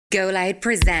Go Loud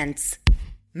presents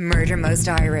Murder Most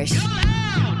Irish.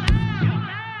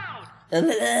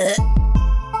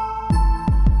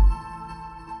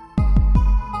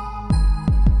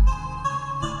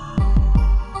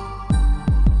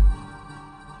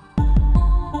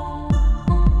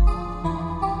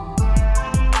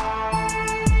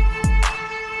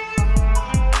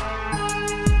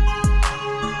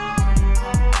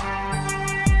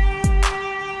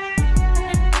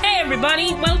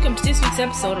 Everybody, welcome to this week's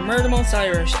episode of Murder Most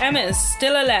Irish. Emma is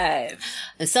still alive.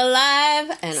 I'm still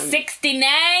alive and I'm 69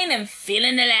 and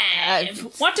feeling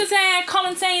alive. What does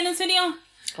Colin say in his video?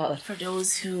 What? For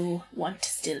those who want to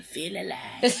still feel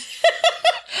alive.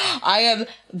 I am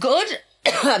good.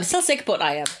 I'm still sick, but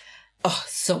I am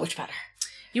so much better.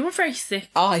 You were very sick.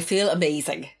 Oh, I feel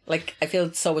amazing. Like, I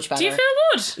feel so much better. Do you feel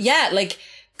good? Yeah, like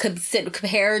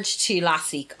compared to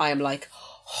last week, I am like,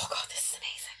 oh god, this is amazing.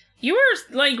 You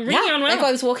were like really unwell. Like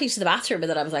I was walking to the bathroom and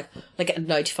then I was like at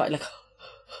 95, like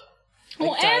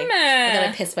oh, dying. Emma. And then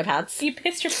I pissed my pants. You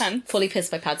pissed your pants? Fully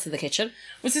pissed my pants in the kitchen.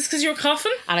 Was this because you were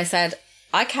coughing? And I said,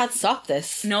 I can't stop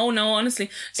this. No,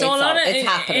 honestly. So It's a lot of it's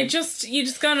happening. you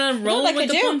just gotta roll with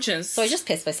the punches. So I just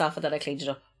pissed myself and then I cleaned it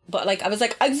up. But like I was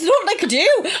like, there's nothing I could do.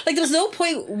 Like there was no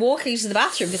point walking to the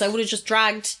bathroom because I would have just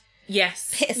dragged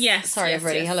piss. Yes. Sorry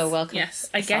everybody. Yes. Hello, welcome. Yes,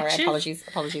 I get you. Apologies.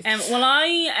 Well,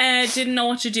 I didn't know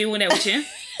what to do without you.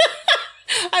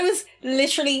 I was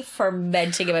literally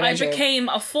fermenting in my bedroom. I became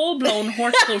a full-blown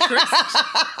horticulturist.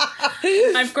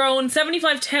 I've grown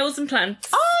 75,000 plants.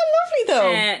 Oh, lovely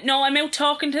though. No, I'm out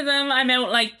talking to them. I'm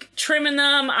out like trimming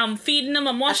them. I'm feeding them.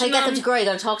 I'm washing them. I get them to grow. I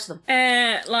don't talk to them.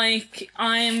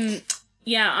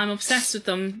 I'm obsessed with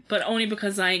them, but only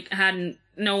because I hadn't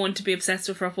no one to be obsessed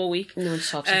with for a full week. No one to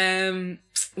talk to.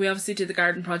 We obviously did the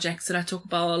garden project, so that took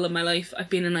up all of my life. I've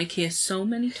been in IKEA so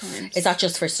many times. Is that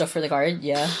just for stuff for the garden?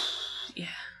 Yeah. Yeah.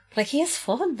 Like, he is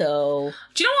fun though.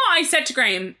 Do you know what I said to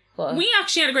Graham? What? We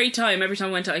actually had a great time every time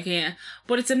we went to IKEA,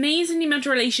 but it's amazing the amount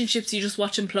of relationships you just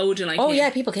watch implode in IKEA. Oh yeah,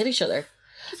 people kill each other.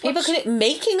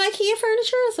 Making IKEA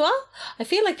furniture as well. I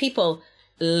feel like people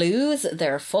lose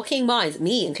their fucking minds,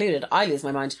 me included. I lose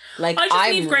my mind. Like I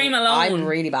just leave Graham alone. I'm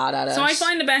really bad at it. So I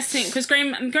find the best thing because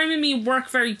Graham and me work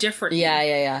very differently.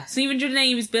 Yeah. So even today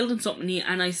he was building something,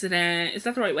 and I said, "Is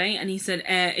that the right way?" And he said,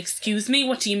 "Excuse me,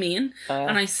 what do you mean?"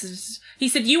 And I said, "He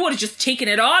said you would have just taken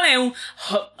it all out,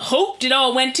 hoped it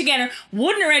all went together,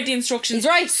 wouldn't have read the instructions, He's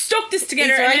right, stuck this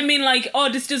together, and then been like, oh,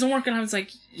 this doesn't work." And I was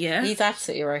like, yeah. He's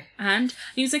absolutely right. And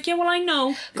he was like, yeah, well, I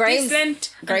know. Graham's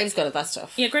good at that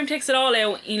stuff. Yeah, Graham takes it all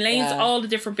out. He lays all the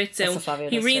different bits out.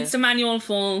 He reads the manual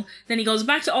full. Then he goes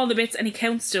back to all the bits and he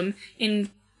counts them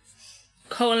in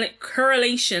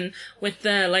correlation with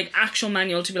the actual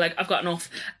manual to be like, I've got enough.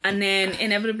 And then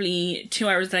inevitably 2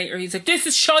 hours later he's like, this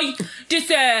is shite.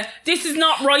 This is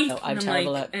not right. No, I'm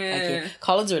terrible at IKEA.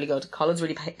 Colin's really good. Colin's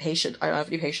really patient. I don't have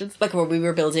any patience. Like when we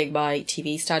were building my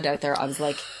TV stand out there, I was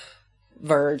like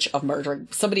verge of murdering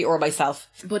somebody or myself.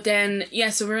 But then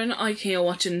so we're in IKEA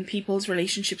watching people's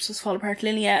relationships just fall apart.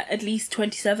 Lily ate at least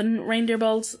 27 reindeer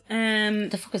balls.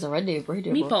 The fuck is a reindeer ball?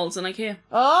 Meatballs in IKEA.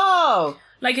 Oh,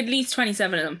 like at least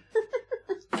 27 of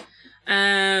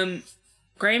them.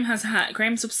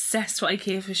 Graham's obsessed with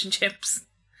IKEA fish and chips.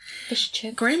 Fish and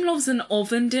chips. Graham loves an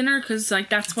oven dinner because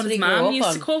that's what his mom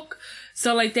used to cook.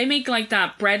 So they make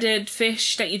that breaded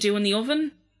fish that you do in the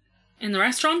oven in the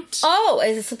restaurant. Oh,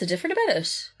 is it something different about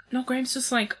it? No, Graham's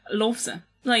just loves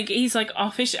it. He's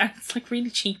fish, and it's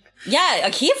really cheap. Yeah,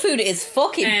 IKEA food is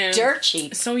fucking dirt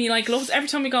cheap. So he loves every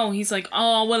time we go. He's like,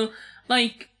 oh well,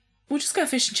 we'll just get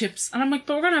fish and chips. And I'm like,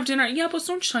 but we're gonna have dinner. Yeah, but it's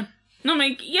lunchtime. And I'm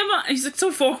like, yeah, but he's like, so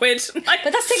 £4. But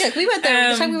that's the thing. We went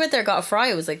there. The time we went there, got a fry.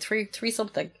 It was like three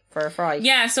something for a fry.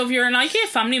 Yeah, so if you're an IKEA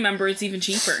family member, it's even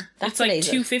cheaper. That's it's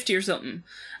amazing. $2.50 or something.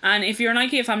 And if you're an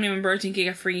IKEA family member, I think you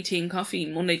get free tea and coffee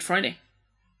Monday to Friday.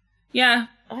 Yeah.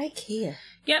 IKEA.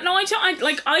 Yeah, no, I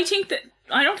think that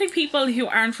I don't think people who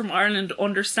aren't from Ireland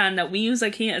understand that we use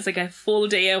IKEA as a full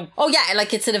day out. Oh yeah,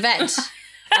 it's an event.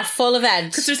 A full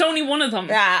event. Because there's only one of them.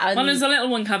 Yeah. Well, there's a little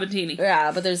one, Cabotini.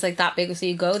 Yeah, but there's that big, so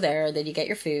you go there, and then you get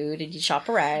your food, and you shop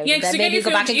around. Yeah, and then so maybe you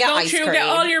go back and get ice cream. Get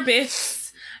all your bits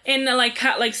in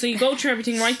the so you go through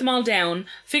everything, write them all down,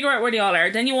 figure out where they all are,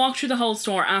 then you walk through the whole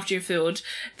store after your food,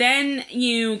 then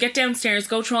you get downstairs,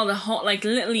 go through all the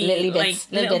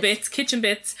little bits, kitchen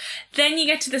bits, then you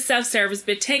get to the self-service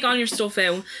bit, take all your stuff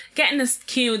out, get in this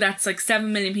queue that's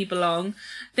 7 million people long,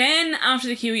 then after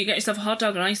the queue you get yourself a hot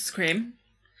dog and ice cream.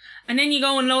 And then you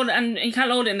go and load it, and you can't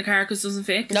load it in the car because it doesn't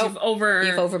fit. No, you've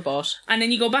overbought. And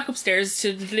then you go back upstairs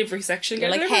to the delivery section. You're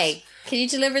like, hey, can you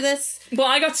deliver this? But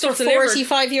I got stuff for delivered.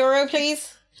 €45,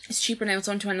 please. It's cheaper now. It's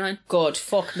on 29. Good.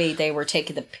 Fuck me. They were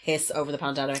taking the piss over the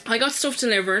pandemic. I got stuff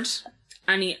delivered,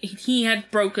 and he had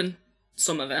broken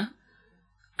some of it.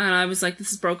 And I was like,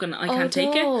 this is broken, I can't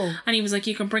take it. And he was like,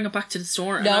 you can bring it back to the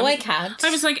store. And I can't.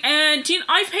 I was like,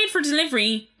 I've paid for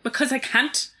delivery because I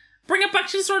can't. Bring it back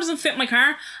to the store, doesn't fit my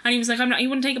car. And he was like, he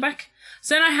wouldn't take it back.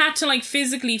 So then I had to like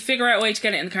physically figure out a way to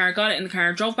get it in the car, got it in the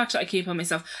car, drove back to IKEA by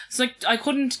myself. So like I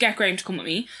couldn't get Graham to come with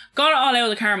me. Got it all out of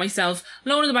the car myself,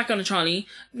 loaded it back on a trolley,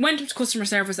 went up to customer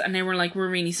service and they were like, we're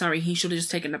really sorry, he should have just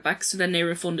taken it back. So then they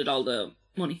refunded all the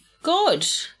money. Good.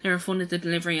 They refunded the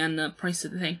delivery and the price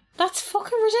of the thing. That's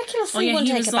fucking ridiculous. He wouldn't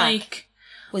take it back.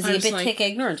 Was he a bit thick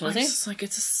ignorant, was he? I was like,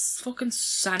 it's a fucking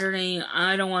Saturday.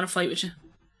 I don't want to fight with you.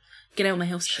 Get out of my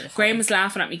house. Graham was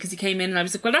laughing at me because he came in and I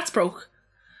was like, well, that's broke.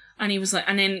 And he was like,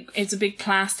 and then it's a big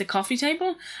plastic coffee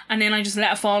table. And then I just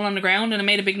let it fall on the ground and it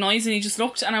made a big noise and he just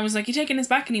looked and I was like, you taking this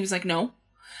back? And he was like, no.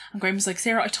 And Graham was like,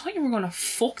 Sarah, I thought you were going to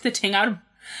fuck the thing out of him.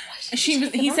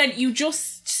 He said, you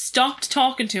just stopped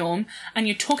talking to him and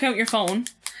you took out your phone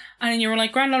and then you were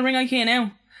like, Grand, I'll ring IKEA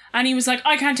now. And he was like,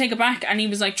 I can't take it back. And he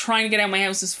was like trying to get out of my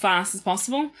house as fast as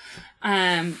possible.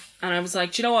 And I was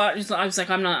like, do you know what? I was like,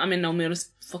 I'm in no mood to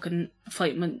fucking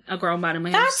fight a grown man in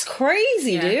my house. That's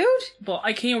crazy, dude. But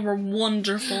IKEA were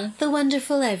wonderful. The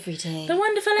wonderful everyday. The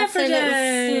wonderful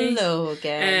everyday.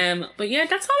 Slogan. But yeah,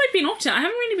 that's all I've been up to. I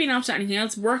haven't really been up to anything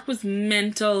else. Work was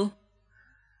mental.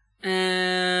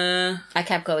 I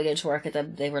kept going into work at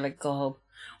them. They were like, go home.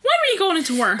 Why were you going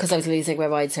into work? Because I was losing my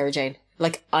mind, Sarah Jane.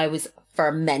 Like, I was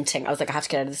fermenting. I was like, I have to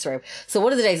get out of this room. So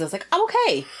one of the days I was like, I'm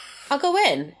okay. I'll go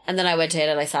in. And then I went in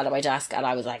and I sat at my desk and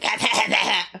I was like,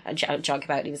 and John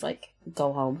came out and he was like,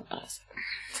 go home.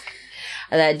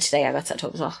 And then today I got sent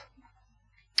home as well.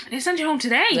 They sent you home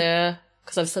today? Yeah.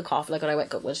 Because I'm still coughing. Like when I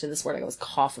went in this morning, I was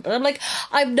coughing. But I'm like,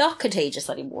 I'm not contagious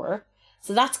anymore.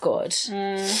 So that's good.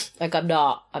 Like I'm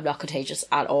not contagious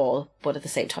at all. But at the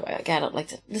same time, again, I'm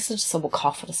like, listen to someone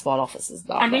cough in a small office is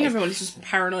not. I think everybody's just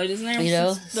paranoid, isn't there? You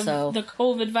know, the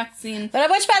COVID vaccine. But I'm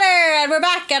much better, and we're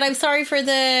back. And I'm sorry for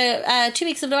the 2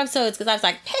 weeks of no episodes because I was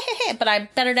like, but I'm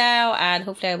better now, and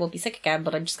hopefully I won't be sick again.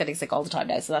 But I'm just getting sick all the time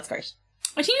now, so that's great.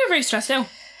 I think you're very stressed out.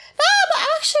 No, but I'm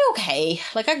actually okay.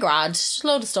 Like I'm grand. Just a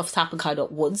load of stuff's happened kind of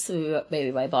at once. So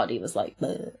maybe my body was like,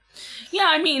 bleh. Yeah,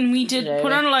 I mean, we did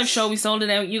put on a live show, we sold it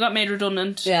out, you got made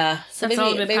redundant. Yeah, so that's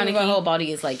maybe my whole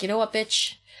body is like, you know what,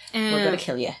 bitch? We're going to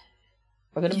kill you.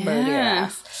 We're going to murder your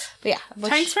ass. But yeah.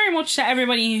 Thanks very much to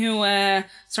everybody who,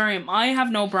 sorry, I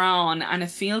have no bra on and it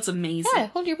feels amazing. Yeah,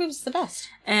 hold your boobs is the best.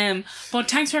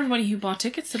 But thanks for everybody who bought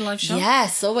tickets to the live show.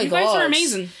 Yes, oh my god. You guys are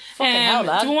amazing. Fucking hell,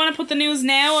 man. Do we want to put the news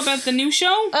now about the new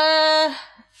show?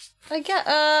 I get,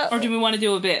 or do we want to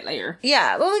do a bit later?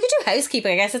 Yeah, well, we could do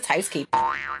housekeeping. I guess it's housekeeping.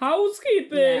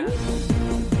 Housekeeping!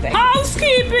 Yeah.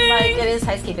 Housekeeping! Like, it is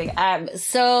housekeeping.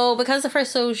 So, because the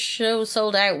first show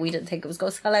sold out, we didn't think it was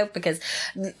going to sell out because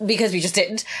we just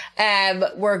didn't.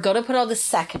 We're going to put on the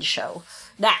second show.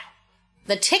 Now,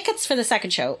 the tickets for the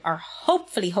second show are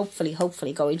hopefully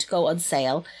going to go on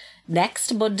sale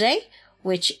next Monday,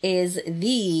 which is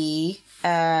the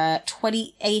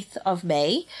 28th of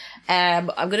May. I'm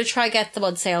going to try get them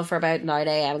on sale for about 9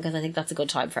 a.m. because I think that's a good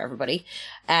time for everybody.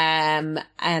 And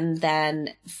then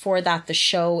for that, the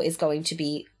show is going to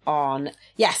be on...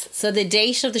 Yes, so the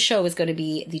date of the show is going to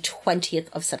be the 20th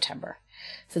of September.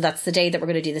 So that's the day that we're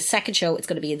going to do the second show. It's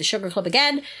going to be in the Sugar Club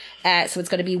again. So it's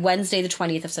going to be Wednesday, the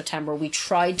 20th of September. We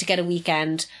tried to get a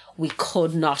weekend. We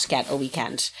could not get a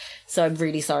weekend. So I'm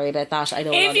really sorry about that. I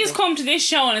know. If you come to this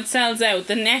show and it sells out,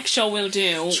 the next show we'll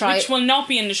do, which will not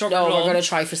be in the Sugar Club. No, we're going to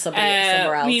try for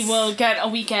somewhere else. We will get a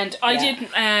weekend. I did,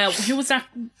 who was that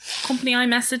company I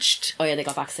messaged? Oh yeah, they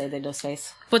got back to say they had no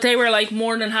space. But they were like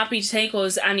more than happy to take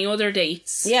us any other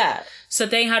dates. Yeah. So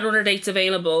they had other dates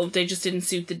available. They just didn't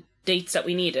suit the dates that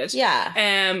we needed.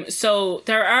 Yeah. So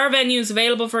there are venues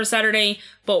available for a Saturday,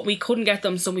 but we couldn't get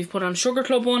them, so we've put on Sugar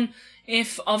Club one.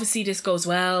 If obviously this goes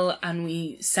well and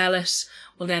we sell it,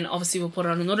 well then obviously we'll put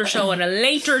on another show at a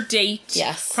later date.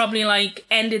 Yes. Probably like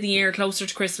end of the year, closer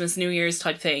to Christmas, New Year's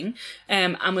type thing.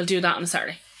 And we'll do that on a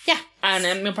Saturday. Yeah.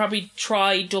 And we'll probably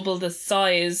try double the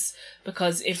size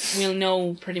because if we'll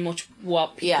know pretty much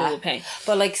what people will pay.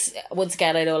 But like, once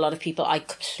again, I know a lot of people, I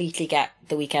completely get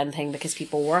the weekend thing because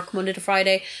people work Monday to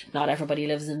Friday. Not everybody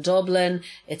lives in Dublin.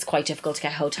 It's quite difficult to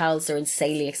get hotels. They're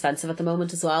insanely expensive at the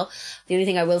moment as well. The only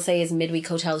thing I will say is midweek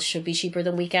hotels should be cheaper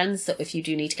than weekends. So if you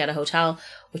do need to get a hotel,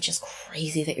 which is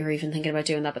crazy that you're even thinking about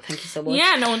doing that, but thank you so much.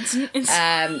 Yeah, no, it's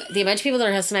the amount of people that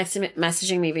are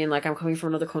messaging me being like, I'm coming from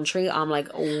another country, I'm like,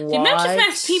 what? The amount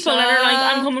of people that are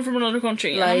like, I'm coming from another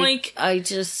country. And I'm like, I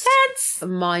just, that's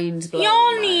mind blown.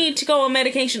 Y'all need to go on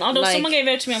medication. Although Like- someone gave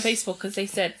out to me on Facebook because they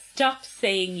said, stop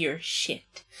saying you're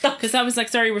shit. Because I was like,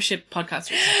 sorry, we're shit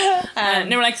podcasters.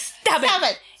 And they were like, stop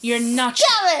it. You're not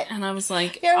Stop shit. it. And I was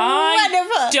like, You're I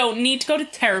wonderful. don't need to go to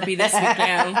therapy this week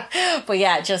now. But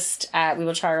yeah, just we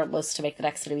will try our utmost to make the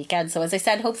next of the weekend. So as I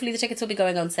said, hopefully the tickets will be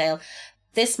going on sale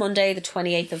this Monday, the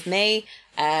 28th of May.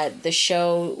 The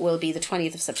show will be the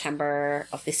 20th of September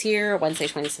of this year, Wednesday,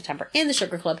 20th of September in the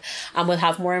Sugar Club. And we'll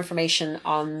have more information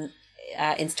on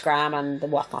Instagram and the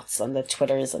whatnots and the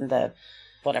Twitters and the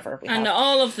whatever we And have.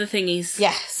 all of the thingies.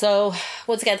 Yeah, so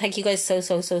once again, thank you guys so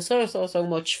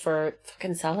much for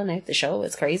fucking selling out the show.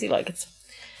 It's crazy, like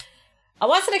I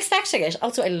wasn't expecting it.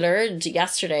 Also, I learned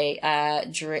yesterday,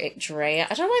 Drea,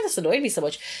 I don't know why this annoyed me so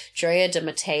much, Drea de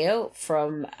Matteo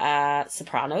from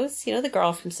Sopranos, you know the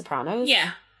girl from Sopranos?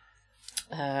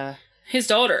 Yeah. His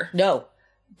daughter. No,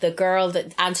 the girl,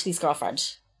 that Anthony's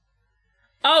girlfriend.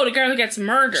 Oh, the girl who gets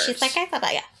murdered. She's like, I thought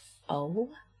that, yeah.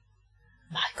 Oh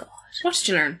my God. What did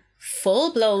you learn?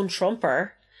 Full-blown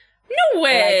Trumper. No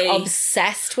way. Like,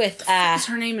 obsessed with, What's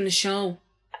her name in the show?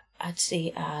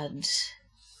 actually, and...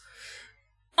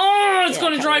 Oh, it's Yeah,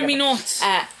 going to I can't drive me remember. nuts.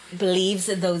 Believes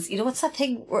in those, you know what's that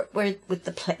thing where with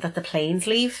that the planes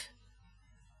leave?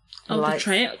 Oh,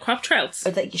 the crop trails.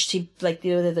 Or that she, like,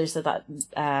 you know, that there's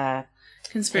that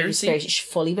Conspiracy. She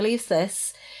fully believes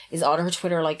this, is on her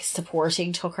Twitter, like,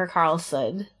 supporting Tucker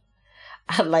Carlson.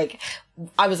 And, like,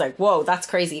 I was like, whoa, that's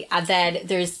crazy. And then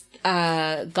there's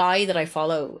a guy that I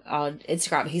follow on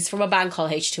Instagram. He's from a band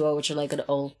called H2O, which are like an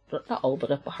old, not old,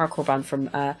 but a hardcore band from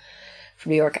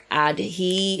New York. And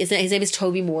his name is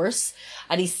Toby Morse.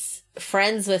 And he's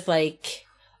friends with, like,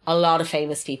 a lot of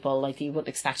famous people, like, you wouldn't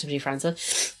expect him to be friends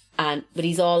with. But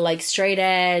he's all like straight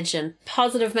edge and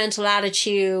positive mental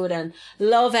attitude and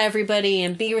love everybody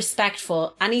and be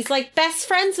respectful. And he's like best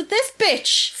friends with this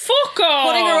bitch. Fuck off.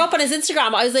 Putting her up on his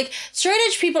Instagram. I was like, straight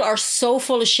edge people are so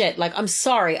full of shit. Like, I'm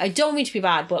sorry. I don't mean to be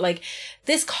bad, but like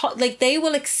like they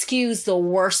will excuse the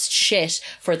worst shit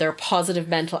for their positive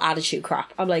mental attitude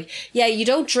crap. I'm like, yeah, you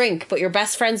don't drink, but you're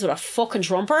best friends with a fucking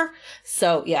Trumper.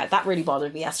 So yeah, that really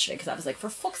bothered me yesterday because I was like, for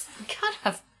fuck's sake, we can't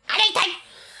have anything.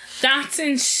 That's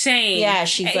insane. Yeah,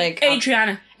 she's like...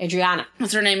 Adriana. Adriana.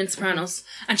 That's her name in Sopranos.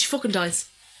 And she fucking dies.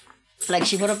 Like,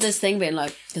 she put up this thing being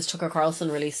like, because Tucker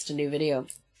Carlson released a new video.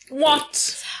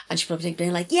 What? And she put up a thing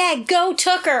being like, yeah, go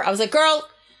Tucker. I was like, girl.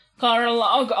 Gotta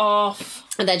log off.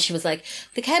 And then she was like,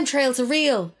 the chemtrails are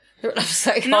real. I was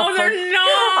like, No, oh, they're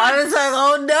not. I was like,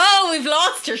 oh no, we've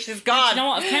lost her. She's gone. You know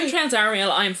what? If chemtrails are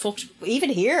real, I'm fucked. Even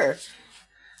here.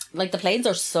 Like, the planes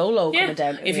are so low coming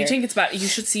down. If you think it's bad, you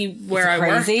should see where I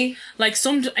crazy. work.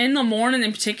 Like, in the morning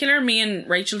in particular, me and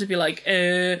Rachel to be like,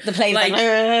 the planes like, like,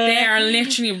 they are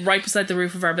literally right beside the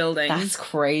roof of our building. That's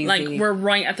crazy. Like, we're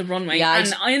right at the runway. Yeah,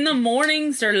 and in the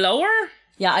mornings, they're lower.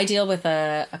 Yeah, I deal with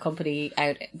a company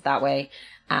out that way.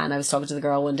 And I was talking to the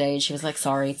girl one day and she was like,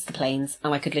 sorry, it's the planes.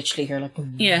 And I could literally hear like,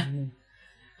 boom, yeah. boom.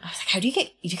 I was like, how do you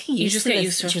get used to this?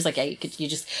 Used to it. She was like, yeah,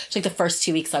 it's like the first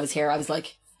 2 weeks I was here, I was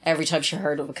like, every time she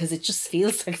heard it, because it just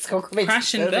feels like it's going to come into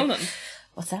Crash in the building.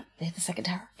 What's that? They hit the second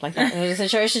tower. Like that. In a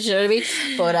situation, you know what I mean?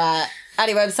 But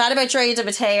anyway, I'm sad about Drea de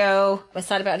Matteo. I'm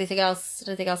sad about anything else. Did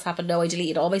anything else happen? No, I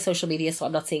deleted all my social media, so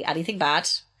I'm not seeing anything bad.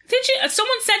 Did you?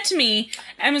 Someone said to me,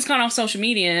 Emma's gone off social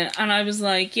media, and I was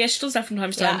like, yeah, she does that from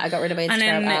time to time. Yeah, I got rid of my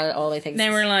Instagram and all my things.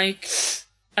 They were like,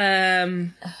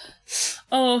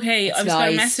 oh, okay, It's I was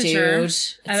going to nice, message her dude.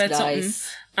 about It's something.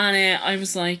 nice. And I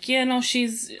was like, yeah, no,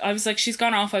 she's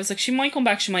gone off. I was like, she might come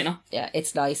back, she might not. Yeah,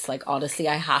 it's nice. Like, honestly,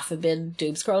 I haven't been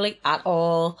doom scrolling at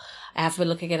all. I haven't been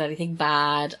looking at anything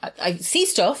bad. I see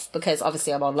stuff because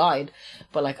obviously I'm online,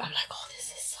 but like, I'm like, oh, this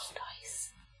is so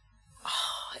nice.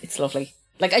 Oh, it's lovely.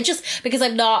 Like, because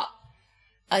I'm not,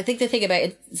 I think the thing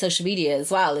about social media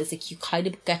as well is like you kind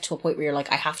of get to a point where you're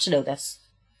like, I have to know this.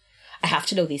 I have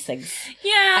to know these things.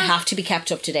 Yeah. I have to be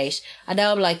kept up to date. And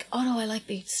now I'm like, oh no, I like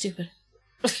being stupid.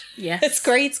 Yes. It's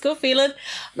great, it's a good feeling.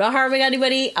 I'm not harming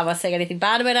anybody, I'm not saying anything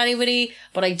bad about anybody,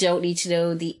 but I don't need to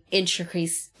know the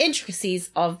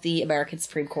intricacies of the American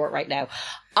Supreme Court right now.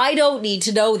 I don't need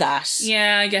to know that.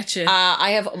 Yeah, I get you.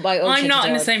 I have my own I'm shit not to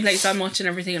in the do. same place. I'm watching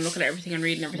everything and looking at everything and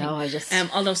reading everything. No, I just...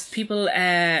 although people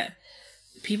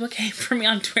came for me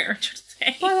on Twitter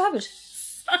today. Why have it?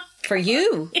 For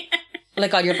you? Yeah.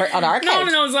 Like on our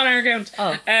account? No, it was on our account.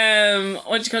 Oh.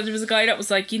 There was a guy that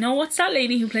was like, you know, what's that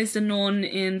lady who plays the nun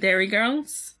in Dairy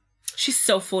Girls? She's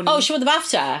so funny. Oh, she won the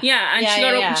BAFTA. Yeah, and she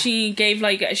got up and she gave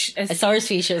like a I saw her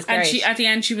speech. It was great. and she at the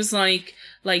end she was like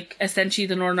essentially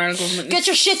the Northern Ireland government. Get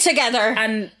your shit together.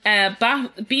 And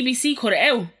BBC cut it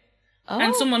out. Oh.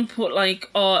 And someone put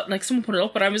someone put it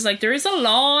up, but I was like, there is a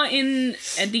law in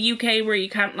the UK where you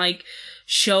can't like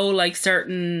show like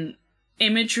certain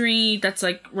imagery that's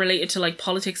like related to like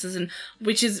politics and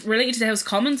which is related to the House of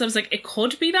Commons. I was like, it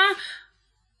could be that.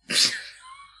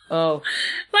 Oh.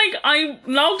 Like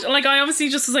I obviously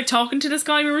just was like talking to this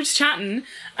guy, we were just chatting,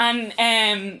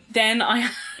 and then I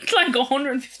had like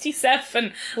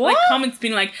 157 like comments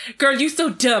being like, girl, you so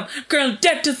dumb, girl,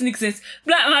 death doesn't exist,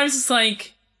 blah, and I was just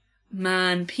like,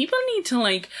 man, people need to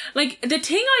like the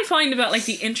thing I find about like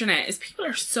the internet is people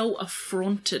are so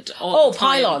affronted all the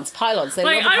time. Pylons. They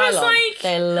Like love a I was pylon. like,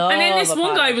 They love. and then this a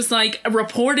one pylon. guy was like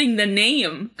reporting the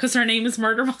name because her name is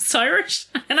Murder Most Irish,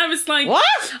 and I was like, What?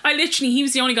 He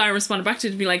was the only guy I responded back to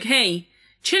be like, hey,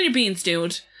 chill your beans,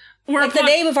 dude. We're Like the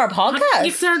name of our podcast.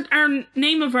 It's our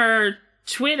name of our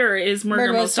Twitter is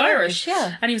Murder Most Irish.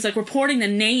 Yeah. And he was like reporting the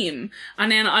name.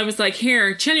 And then I was like,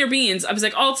 here, chill your beans. I was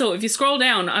like, also, if you scroll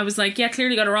down, I was like, yeah,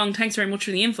 clearly got it wrong. Thanks very much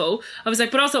for the info. I was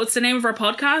like, but also it's the name of our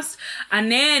podcast.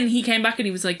 And then he came back and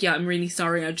he was like, yeah, I'm really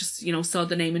sorry. I just, saw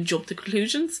the name and jumped to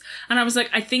conclusions. And I was like,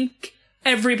 I think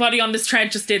everybody on this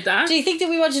thread just did that. Do you think that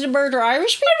we wanted to murder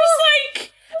Irish people? I was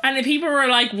like, and the people were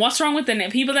like, what's wrong with the name?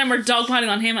 People then were dogpiling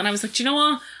on him. And I was like, do you know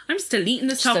what? I'm just deleting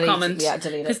this top comment. Yeah,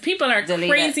 delete it. Because people are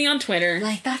crazy on Twitter.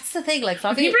 Like, that's the thing. Like,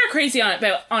 Flavia... People are crazy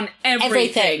on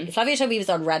everything. Flavia told me he was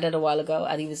on Reddit a while ago,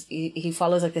 and he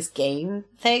follows, like, this game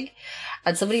thing.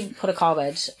 And somebody put a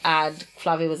comment, and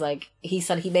Flavia was like, he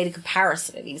said he made a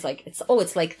comparison, and he was like, it's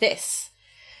like this.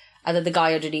 And then the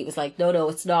guy underneath was like, no,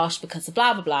 it's not, because of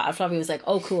blah, blah, blah. And Flavia was like,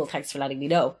 oh, cool, thanks for letting me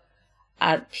know.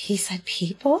 And he said,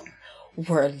 people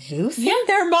were losing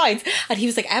their minds. And he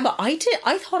was like, Emma, I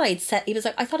thought I'd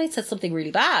said something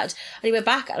really bad. And he went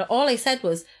back, and all I said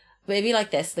was, maybe like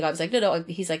this. The guy was like, no.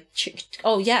 He's like,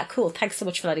 oh yeah, cool, thanks so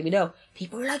much for letting me know.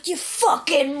 People were like, you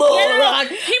fucking moron. Yeah,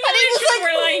 people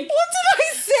were like, what did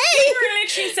I say? They were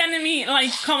literally sending me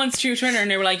like comments through Twitter,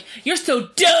 and they were like, you're so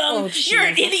dumb, you're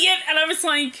an idiot. And I was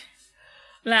like,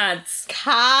 lads,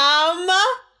 calm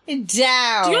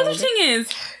down. The other thing is,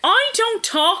 I don't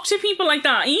talk to people like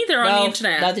that either on the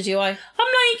internet. Neither do I. I'm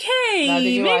like,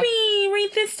 hey, maybe read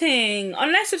this thing.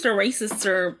 Unless if they're racists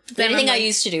or... The only thing I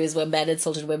used to do is when men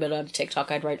insulted women on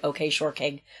TikTok, I'd write, okay, short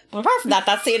king. But apart from that,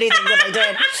 that's the only thing that I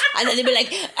did. And then they'd be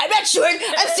like, I'm not short,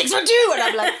 I'm 6'2". And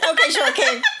I'm like, okay, short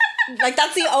king. Like,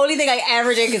 that's the only thing I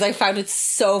ever did, because I found it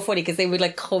so funny, because they were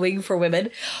like coming for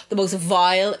women. The most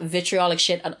vile, vitriolic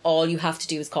shit, and all you have to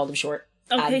do is call them short.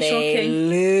 Okay, and they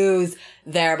lose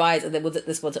their minds. And then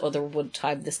one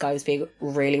time, this guy was being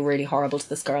really, really horrible to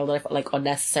this girl that I felt like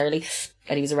unnecessarily,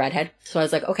 and he was a redhead. So I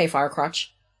was like, okay, fire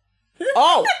crotch.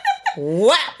 Oh,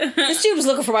 wow! This dude was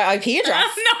looking for my IP address.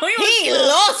 No, he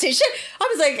lost his shit.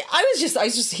 I was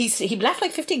just. He left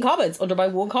like 15 comments under my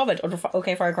one comment under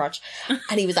okay, fire crotch,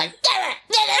 and he was like,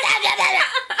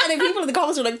 and then people in the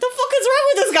comments were like, the fuck is wrong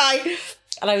with this guy?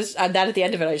 And then at the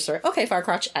end of it, I just wrote, okay, fire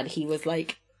crotch, and he was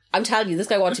like, I'm telling you, this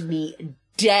guy wanted me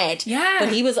dead. Yeah.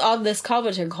 But he was on this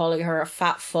comment and calling her a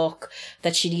fat fuck,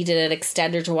 that she needed an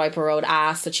extender to wipe her own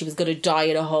ass, that she was going to die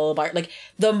in a hole. Like,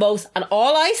 the most... And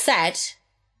all I said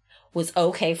was,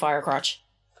 okay, fire crotch.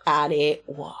 And it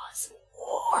was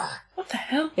war. What the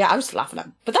hell? Yeah, I was just laughing at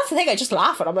him. But that's the thing, I just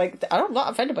laugh, and I'm like, I'm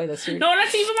not offended by this. No,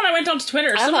 that's even when I went onto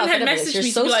Twitter. Someone had messaged me. You're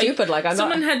so stupid. Like,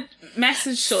 someone had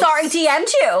messaged us. Sorry,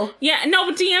 DM'd you. Yeah, no,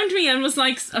 but DM'd me and was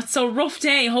like, so rough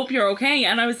day, hope you're okay.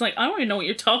 And I was like, I don't even know what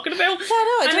you're talking about. Yeah,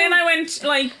 no, and then I went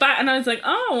like back, and I was like,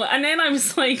 oh, and then I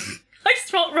was like, I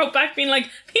just wrote back being like,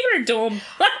 people are dumb.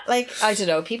 Like, I don't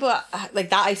know, people like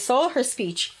that. I saw her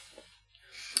speech.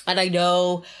 And I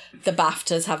know the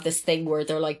BAFTAs have this thing where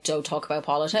they're like, don't talk about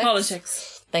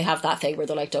politics. They have that thing where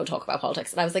they're like, don't talk about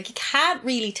politics. And I was like, you can't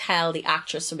really tell the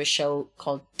actress from a show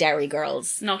called Dairy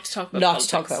Girls not to talk about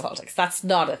politics. That's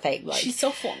not a thing. Like, she's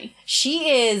so funny.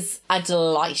 She is a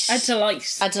delight. A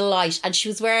delight. And she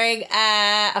was wearing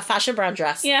a fashion brand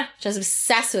dress. Yeah. Which I was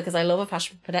obsessed with, because I love a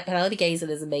fashion... Penelope Gazin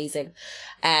is amazing.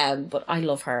 But I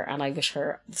love her, and I wish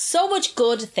her so much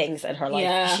good things in her life.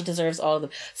 Yeah. She deserves all of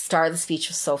them. Star of the speech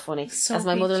was so funny. As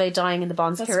my mother lay dying in the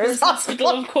Bon Secours Hospital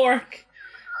of Cork.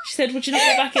 She said, would you not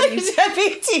go back in and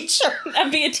be a teacher?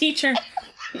 And be a teacher.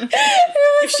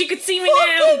 If she could see me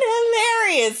now.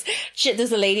 Hilarious.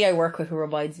 There's a lady I work with who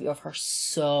reminds me of her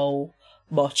so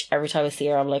much. Every time I see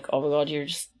her, I'm like, oh my god, you're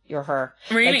you're her.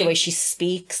 Really? Like the way she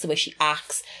speaks, the way she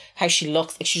acts, how she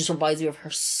looks. Like she just reminds me of her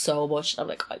so much. I'm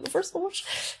like, I love her so much.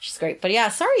 She's great. But yeah,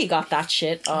 sorry you got that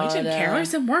shit. I didn't care. I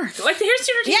was in work. Like, here's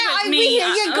the other thing about me.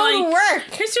 You go to work.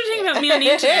 Here's the other thing about me on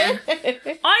the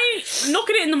internet. I look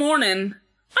at it in the morning.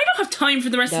 I don't have time for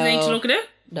the rest of the day to look at it.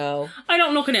 No. I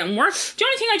don't look at it in work. The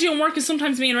only thing I do in work is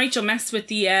sometimes me and Rachel mess with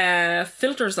the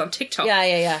filters on TikTok.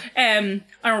 Yeah. I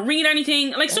don't read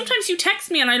anything. Like, sometimes you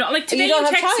text me and I don't... Like, today you don't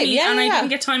have text time. me and I didn't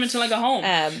get time until I got home.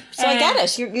 So I get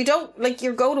it. You don't... Like,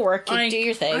 you go to work, you do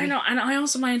your thing. I know. And I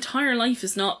also... My entire life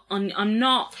is not... I'm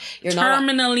not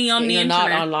terminally on the internet. You're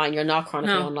not online. You're not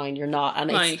chronically online. You're not. And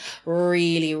it's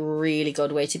really, really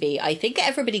good way to be. I think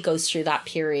everybody goes through that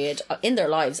period in their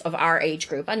lives of our age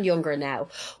group and younger now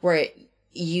where...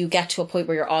 you get to a point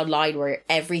where you're online where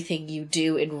everything you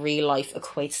do in real life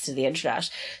equates to the internet.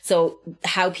 So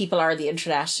how people are on the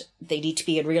internet, they need to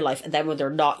be in real life. And then when they're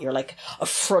not, you're like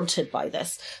affronted by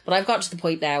this. But I've got to the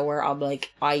point now where I'm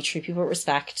like, I treat people with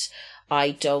respect.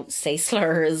 I don't say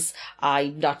slurs.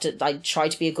 I try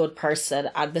to be a good person.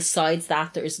 And besides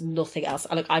that, there's nothing else.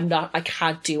 I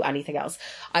can't do anything else.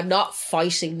 I'm not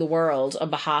fighting the world on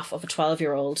behalf of a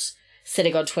 12-year-old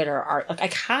sitting on Twitter. Or like, I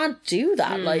can't do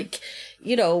that. Like,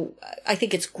 you know, I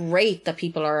think it's great that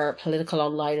people are political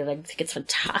online and I think it's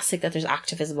fantastic that there's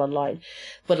activism online.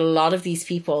 But a lot of these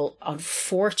people,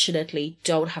 unfortunately,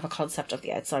 don't have a concept of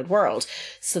the outside world.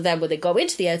 So then when they go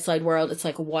into the outside world, it's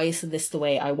like, why isn't this the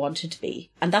way I want it to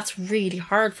be? And that's really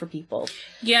hard for people.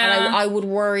 Yeah. And I would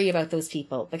worry about those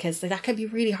people because that can be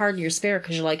really hard in your spirit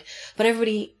because you're like, but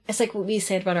everybody, it's like what we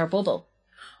said about our bubble.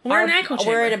 We're an echo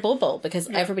chamber. We're in a bubble because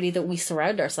everybody that we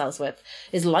surround ourselves with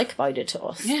is like-minded to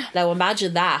us. Yeah. Now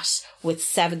imagine that with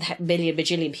 7 million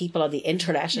bajillion people on the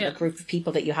internet and a group of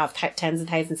people that you have tens and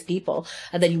thousands of people,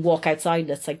 and then you walk outside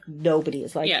and it's like nobody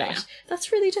is like that. Yeah.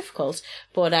 That's really difficult.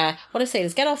 But what I'm saying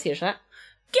is get off the internet.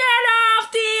 Get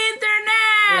off the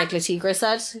internet! Like Latigra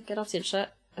said, get off the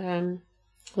internet.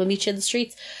 We'll meet you in the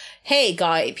streets. Hey,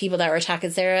 guy, people that were attacking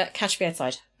Sarah, catch me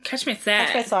outside. Catch me outside.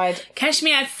 Catch me outside. Catch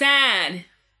me outside.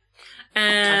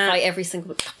 I fight every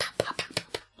single...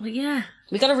 Well, yeah.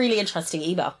 We got a really interesting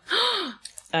email.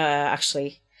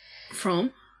 Actually.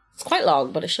 From? It's quite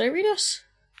long, but should I read it?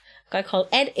 A guy called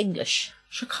Ed English.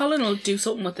 Sure, Colin will do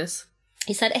something with this.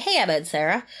 He said, hey Emma and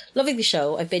Sarah, loving the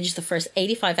show. I've binged the first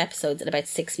 85 episodes in about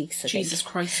 6 weeks, I think. Jesus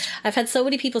Christ. I've had so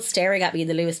many people staring at me in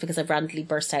the Lewis because I've randomly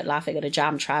burst out laughing at a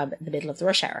jam tram in the middle of the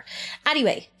rush hour.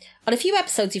 Anyway, on a few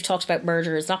episodes you've talked about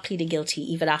murderers not pleading guilty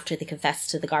even after they confess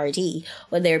to the Gardaí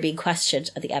when they are being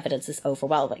questioned and the evidence is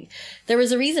overwhelming. There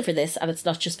is a reason for this, and it's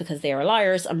not just because they are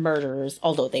liars and murderers,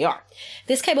 although they are.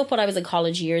 This came up when I was in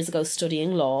college years ago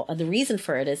studying law, and the reason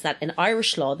for it is that in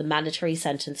Irish law the mandatory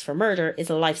sentence for murder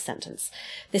is a life sentence.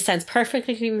 This sounds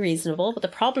perfectly reasonable, but the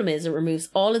problem is it removes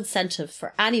all incentive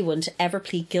for anyone to ever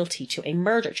plead guilty to a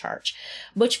murder charge.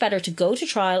 Much better to go to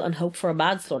trial and hope for a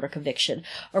manslaughter conviction,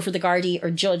 or for the Gardaí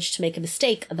or judge to make a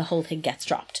mistake and the whole thing gets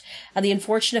dropped. And the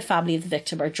unfortunate family of the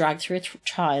victim are dragged through a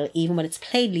trial even when it's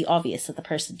plainly obvious that the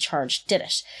person charged did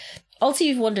it. Also,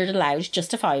 you've wondered aloud,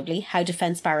 justifiably, how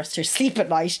defence barristers sleep at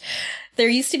night. There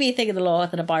used to be a thing in the law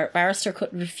that a barrister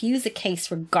couldn't refuse a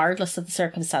case regardless of the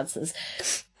circumstances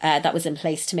that was in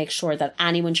place to make sure that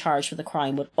anyone charged with a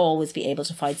crime would always be able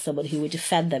to find someone who would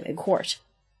defend them in court.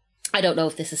 I don't know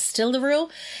if this is still the rule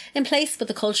in place, but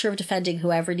the culture of defending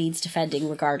whoever needs defending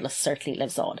regardless certainly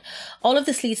lives on. All of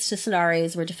this leads to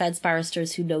scenarios where defence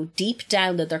barristers who know deep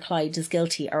down that their client is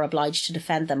guilty are obliged to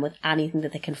defend them with anything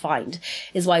that they can find,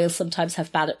 is why you'll sometimes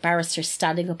have barristers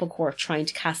standing up in court trying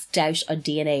to cast doubt on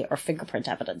DNA or fingerprint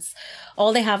evidence.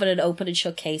 All they have in an open and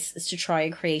shut case is to try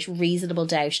and create reasonable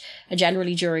doubt, and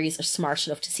generally juries are smart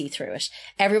enough to see through it.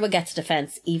 Everyone gets a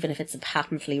defence, even if it's a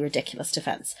patently ridiculous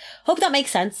defence. Hope that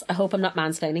makes sense. I hope I'm not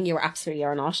mansplaining. You absolutely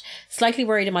are not. Slightly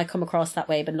worried it might come across that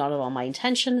way, but not at all my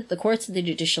intention. The courts and the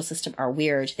judicial system are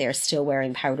weird. They are still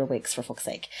wearing powder wigs, for fuck's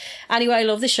sake. Anyway, I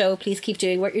love the show. Please keep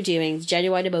doing what you're doing. The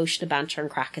genuine emotion, the banter and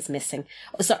crack is missing.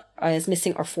 Is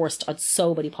missing or forced on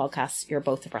so many podcasts. You're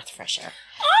both a breath of fresh air.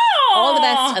 All the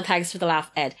best and thanks for the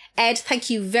laugh, Ed. Ed, thank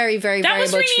you very, very, very much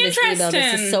for this email.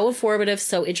 This is so informative,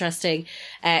 so interesting.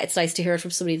 It's nice to hear it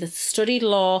from somebody that studied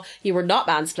law. You were not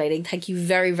mansplaining. Thank you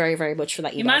very, very, very much for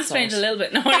that email. You mansplained a little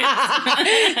bit. No,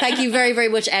 thank you very, very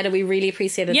much, Ed, and we really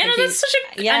appreciate it. Yeah, thank no, you. that's such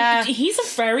a... Yeah. He's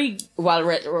a very...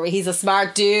 Well, he's a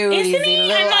smart dude. Isn't he's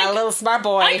he? a little smart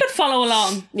boy. I could follow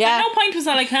along. Yeah. At no point was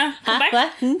I like, Come back.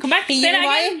 What? Come back. He Say that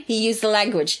again. He used the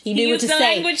language. He knew what to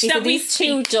say. He said, these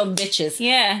two dumb bitches.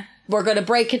 Yeah. We're going to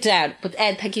break it down. But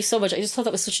Ed, thank you so much. I just thought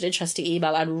that was such an interesting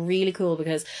email and really cool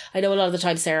because I know a lot of the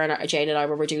time Sarah and Jane and I,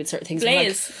 when we're doing certain things,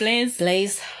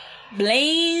 Blaze.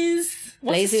 Blaze.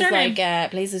 What's Blaze his is surname?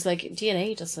 Blaze is like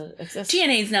DNA doesn't exist.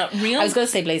 DNA's not real. I was going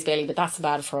to say Blaze Bailey, but that's the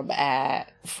man from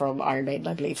Iron Maiden,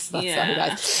 I believe. So that's not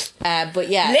nice. But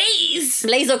yeah,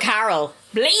 Blaze O'Carroll.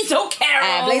 Blaze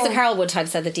O'Carroll. Blaze O'Carroll one time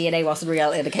said that DNA wasn't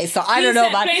real in the case, so I don't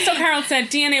know, man. Blaze O'Carroll said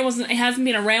DNA wasn't. It hasn't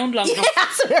been around long enough.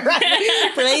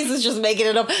 Blaze is just making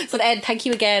it up. But Ed, thank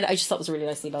you again. I just thought it was a really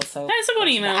nice email. So that's a good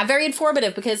email. And very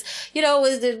informative because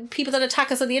the people that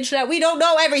attack us on the internet, we don't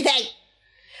know everything.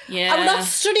 Yeah. And we're not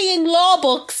studying law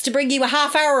books to bring you a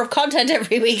half hour of content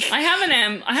every week. I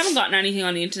haven't gotten anything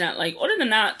on the internet like other than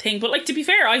that thing. But like to be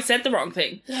fair, I said the wrong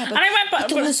thing. Yeah, and I went. But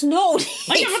there was no need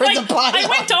for the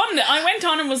byline. I went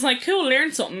on and was like, cool,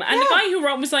 learn something. And the guy who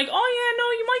wrote was like, oh yeah,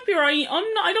 no, you might be right.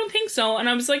 I don't think so. And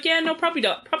I was like, yeah, no, probably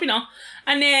not.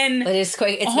 And then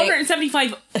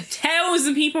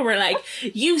 175,000 people were like,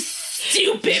 you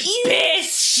stupid bitch,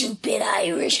 stupid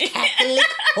Irish Catholic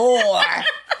whore.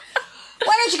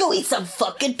 Why don't you go eat some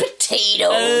fucking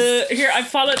potatoes? Here,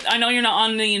 I know you're not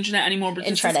on the internet anymore, but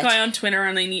there's this guy on Twitter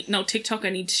and TikTok,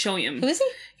 I need to show you him. Who is he?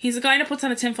 He's a guy that puts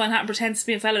on a tinfoil hat and pretends to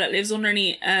be a fella that lives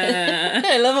underneath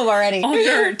I love him already.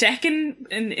 Under decking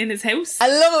in his house. I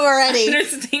love him already. And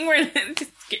there's a thing where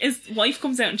his wife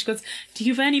comes out and she goes, do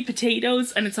you have any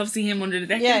potatoes? And it's obviously him under the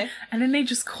decking. Yeah. And then they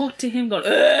just cut to him going,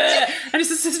 ugh! And it's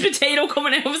just this potato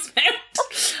coming out of his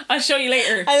mouth. I'll show you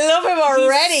later. I love him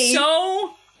already.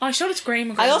 I showed it to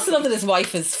Graham. I also love that his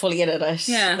wife is fully in it.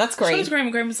 Yeah. That's great. I showed it to Graham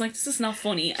and Graham was like, this is not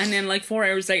funny. And then like 4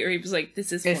 hours later he was like,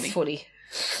 this is funny. It's funny.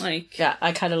 Like, yeah,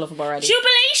 I kind of love him already.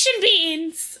 Jubilation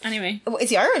beans! Anyway. Is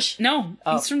he Irish? No.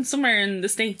 He's from somewhere in the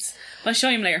States. I'll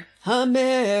show him later.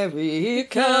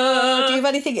 America. Do you have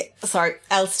anything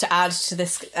else to add to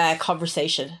this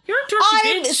conversation? You're a dirty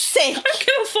bitch. I'm sick. I don't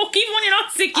give a fuck. Even when you're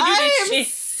not sick, you do this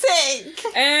shit.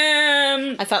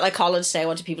 I'm sick. I felt like Colin today. I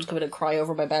wanted people to come in and cry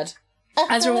over my bed.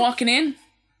 As we're walking in,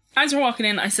 I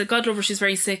said, God love her, she's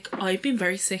very sick. I've been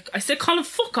very sick. I said, Colin,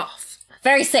 fuck off.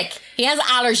 Very sick. He has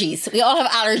allergies. We all have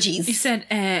allergies. He said,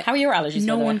 how are your allergies?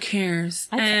 No one cares.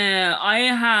 So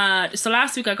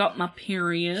last week I got my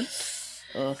period.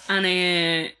 Ugh. And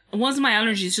it wasn't my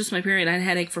allergies, just my period. I had a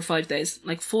headache for 5 days.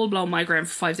 Like full blown migraine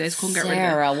for 5 days. Couldn't get rid of it.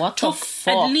 Sarah, what the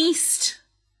fuck? At least,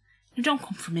 don't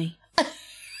come for me.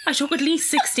 I took at least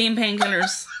 16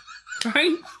 painkillers.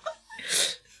 Right?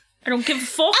 I don't give a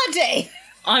fuck. A day.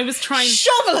 I was trying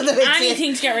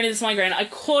anything to get rid of this migraine. I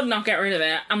could not get rid of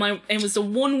it. And it was the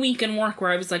 1 week in work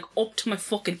where I was like up to my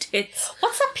fucking tits.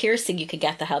 What's that piercing you could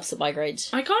get that helps with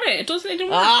migraines? I got it. It didn't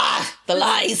work. The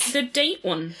lies. The date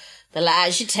one. The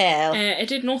lies you tell. It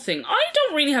did nothing. I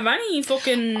don't really have any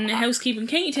fucking housekeeping.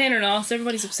 Katie Taylor lost.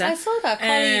 Everybody's upset. I saw that.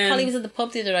 Collie was in the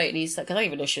pub the other night and he's like, I don't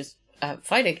even know she was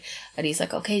fighting. And he's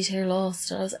like, Katie Taylor lost.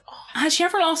 And I was like, Has she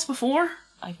ever lost before?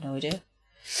 I have no idea.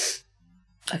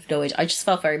 I just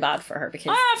felt very bad for her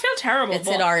because I feel terrible. It's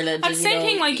in Ireland. At the same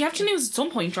thing, like you have to lose at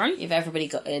some point, right? You've everybody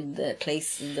got in the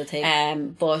place and the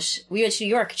thing. But we went to New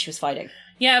York and she was fighting.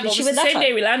 Yeah, but it was the same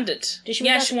day we landed. Did she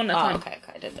win that? She won that time. Okay,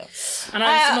 I didn't know. And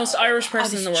I was the most Irish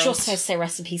person in the world. Just had to say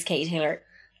rest in peace, Katie Taylor.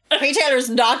 Katie Taylor's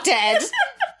not dead.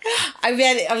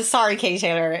 I'm sorry, Katie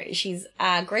Taylor. She's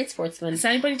a great sportsman. Has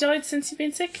anybody died since you've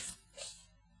been sick?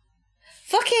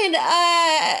 Fucking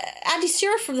Andy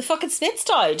Stewart from the fucking Smiths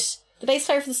died. The bass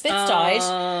player for the Smiths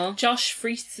died. Josh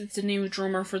Freese is the new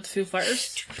drummer for the Foo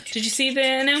Fighters. Did you see the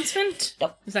announcement?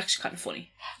 Nope. It was actually kind of funny.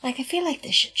 Like, I feel like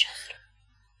they should just...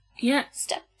 Yeah.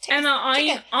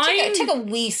 Take a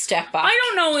wee step back. I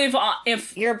don't know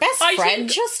if your best friend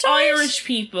just died. Irish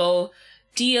people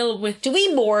deal with... Do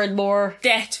we more and more?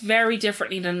 Death very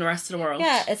differently than the rest of the world.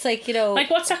 Yeah, it's like,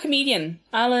 Like, what's that comedian?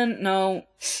 Alan? No.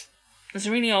 It's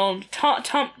a really old... Tom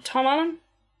Allen?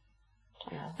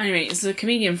 Anyway, it's a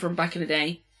comedian from back in the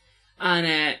day,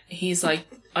 and he's like,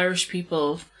 Irish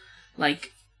people,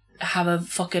 like, have a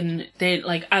fucking,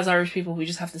 as Irish people, we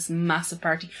just have this massive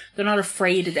party. They're not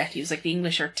afraid of death. He was like, the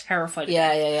English are terrified of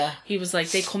death. Yeah. He was like,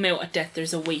 they come out at death,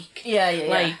 there's a week.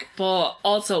 Yeah. But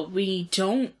also, we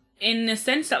don't, in the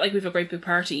sense that, like, we have a great big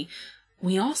party,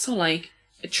 we also, like,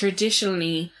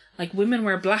 traditionally... Like, women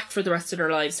wear black for the rest of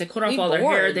their lives. They cut off all their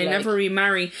hair. They never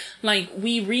remarry. Like,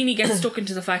 we really get stuck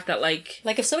into the fact that, like...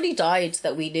 Like, if somebody died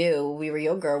that we knew, we were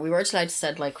younger, we weren't allowed to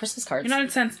send, like, Christmas cards. You're not allowed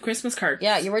to send Christmas cards.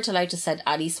 Yeah, you weren't allowed to send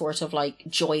any sort of, like,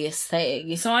 joyous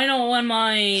thing. So I know when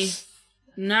my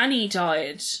nanny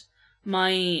died,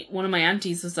 one of my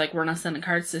aunties was like, we're not sending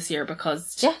cards this year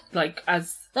because, like,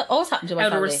 as... That always happened to my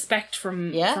family. Out of respect for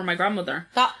my grandmother.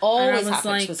 That always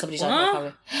happens when somebody died in my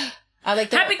family. I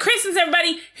like Happy Christmas,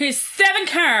 everybody. Here's 7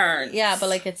 cards. Yeah, but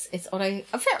like it's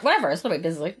whatever. It's not my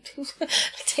business. Like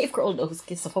Dave Grohl knows,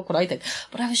 gives a fuck what I think.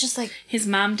 But I was just like, his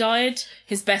mom died.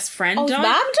 His best friend died. His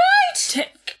mom died.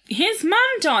 His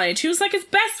mom died. She was like his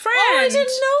best friend. Oh, I didn't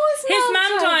know his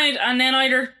mom died, and then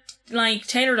either like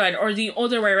Taylor died or the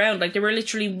other way around. Like they were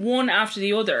literally one after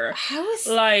the other. How is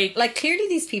like clearly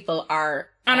these people are,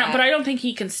 but I don't think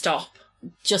he can stop.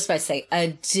 Just by say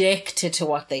addicted to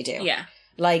what they do. Yeah,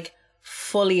 like.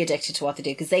 Fully addicted to what they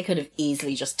do, because they could have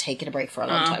easily just taken a break for a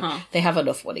long time. They have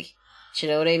enough money. Do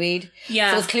you know what I mean?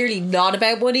 Yeah. So it's clearly not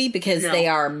about money, because they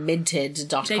are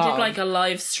minted.com. They did like a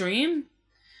live stream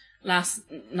last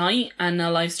night, and the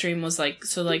live stream was like,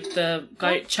 so like the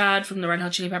guy Chad from the Red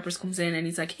Hot Chili Peppers comes in and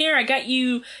he's like, here, I got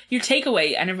you your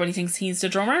takeaway, and everybody thinks he's the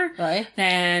drummer. Right.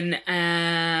 Then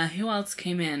who else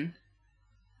came in?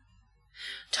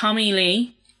 Tommy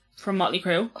Lee from Motley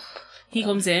Crue. He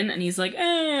comes in and he's like,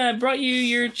 I brought you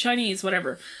your Chinese,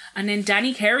 whatever. And then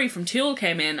Danny Carey from Tool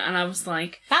came in, and I was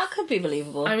like... That could be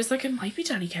believable. I was like, it might be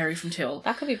Danny Carey from Tool.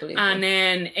 That could be believable. And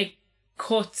then it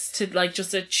cuts to like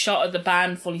just a shot of the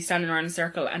band fully standing around in a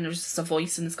circle, and there's just a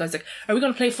voice, and this guy's like, are we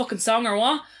going to play a fucking song or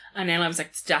what? And then I was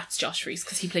like, that's Josh Freese,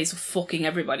 because he plays with fucking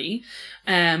everybody.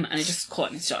 And it just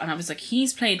cut and stuff. And I was like,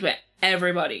 he's played with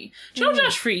everybody. Do you know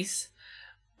Josh Freese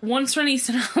once released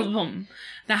an album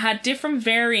that had different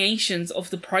variations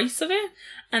of the price of it,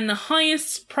 and the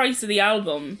highest price of the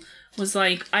album was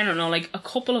like, I don't know, like a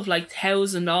couple of like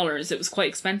 $1,000. It was quite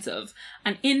expensive.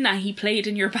 And in that, he played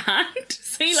in your band.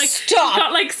 So he like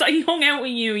got like, so he hung out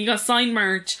with you, you got signed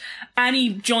merch, and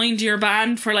he joined your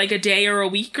band for like a day or a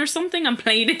week or something and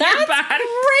played in your band. That's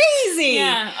crazy.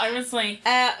 Yeah, I was like,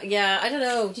 yeah, I don't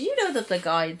know. Did you know that the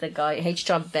guy H.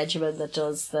 John Benjamin, that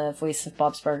does the voice of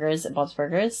Bob's Burgers and Bob's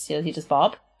Burgers, you know, he does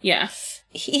Bob. Yeah.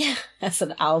 He has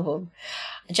an album,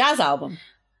 a jazz album.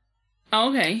 Oh,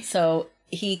 okay. So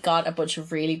he got a bunch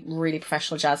of really, really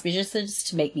professional jazz musicians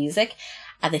to make music,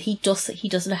 and then he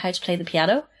doesn't know how to play the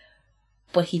piano,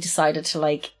 but he decided to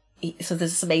like. So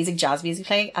there's this amazing jazz music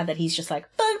playing, and then he's just like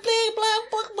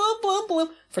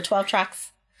for 12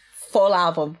 tracks, full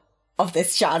album of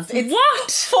this jazz. It's what?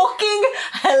 Fucking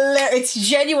hilarious. It's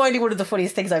genuinely one of the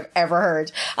funniest things I've ever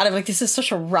heard. And I'm like, this is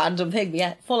such a random thing. But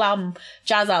yeah, full album,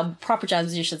 jazz album, proper jazz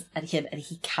musicians, and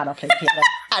he cannot play the piano.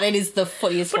 And it is the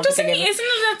funniest but fucking thing ever. Isn't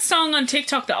there that song on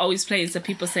TikTok that always plays that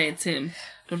people say it's him?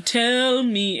 Don't tell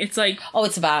me. It's like... Oh,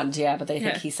 it's a band, yeah, but they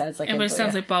think he sounds like him. But it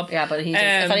sounds like Bob. Yeah, but he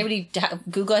does. If anybody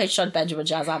Google H. John Benjamin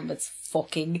jazz album, it's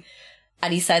fucking...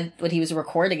 And he said when he was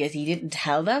recording it, he didn't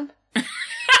tell them.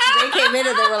 They came in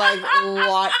and they were like,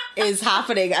 what is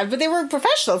happening? But they were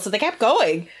professionals, so they kept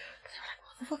going. They were like,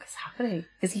 what the fuck is happening?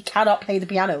 Because he cannot play the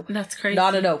piano. That's crazy.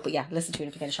 Not a note, but yeah, listen to it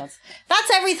if you get a chance. That's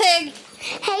everything!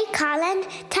 Hey, Colin,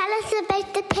 tell us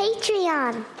about the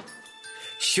Patreon.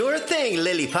 Sure thing,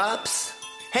 Lily Pops.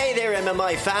 Hey there,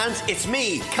 MMI fans, it's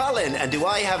me, Colin, and do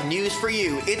I have news for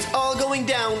you? It's all going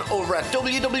down over at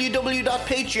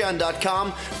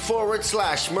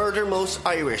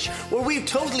www.patreon.com/MurderMostIrish, where we've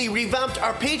totally revamped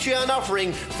our Patreon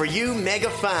offering for you mega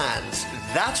fans.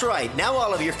 That's right, now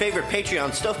all of your favourite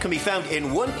Patreon stuff can be found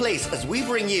in one place as we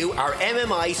bring you our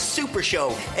MMI Super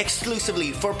Show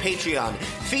exclusively for Patreon,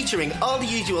 featuring all the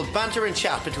usual banter and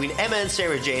chat between Emma and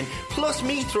Sarah Jane, plus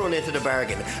me thrown into the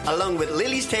bargain, along with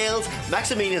Lily's Tales,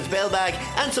 Maximilian's Bell Bag,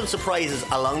 and some surprises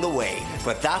along the way.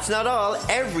 But that's not all.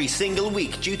 Every single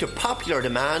week, due to popular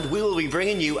demand, we will be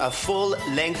bringing you a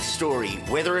full-length story,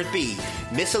 whether it be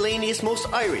Miscellaneous Most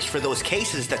Irish for those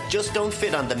cases that just don't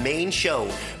fit on the main show,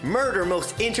 Murder Most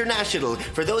International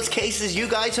for those cases you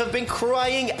guys have been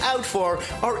crying out for,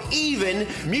 or even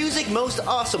Music Most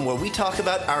Awesome, where we talk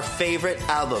about our favourite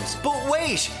albums. But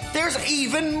wait, there's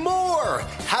even more!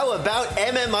 How about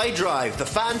MMI Drive, the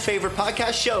fan favourite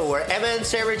podcast show where Emma and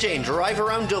Sarah Jane drive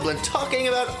around Dublin talking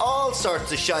about all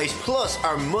sorts of shite, plus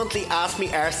our monthly Ask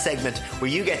Me Arse segment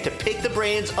where you get to pick the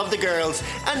brains of the girls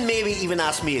and maybe even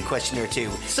ask me a question or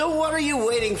two. So what are you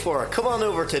waiting for? Come on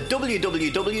over to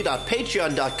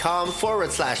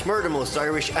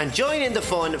www.patreon.com/MurderMostIrish and join in the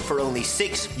fun for only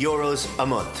 €6 a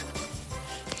month.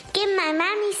 Give my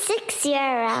mammy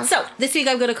 €6. So, this week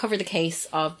I'm going to cover the case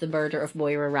of the murder of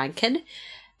Moira Rankin.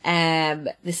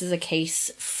 This is a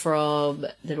case from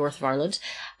the north of Ireland,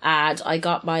 and I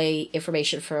got my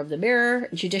information from the Mirror,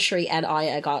 Judiciary, and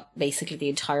I got basically the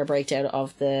entire breakdown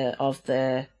of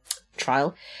the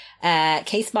trial.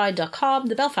 Casemind.com,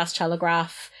 the Belfast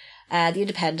Telegraph, the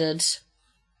Independent,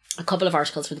 a couple of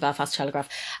articles for the Belfast Telegraph.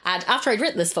 And after I'd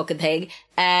written this fucking thing,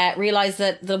 realised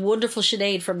that the wonderful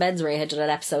Sinead from Menswear had done an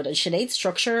episode, and Sinead's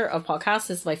structure of podcasts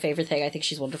is my favourite thing. I think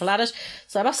she's wonderful at it.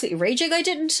 So I'm absolutely raging I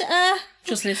didn't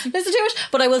just listen to it.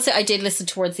 But I will say I did listen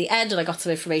towards the end, and I got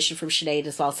some information from Sinead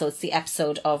as well. So it's the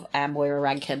episode of Moira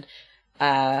Rankin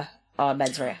on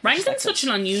Menswear. Rankin's such an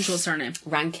unusual surname.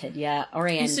 Rankin, yeah.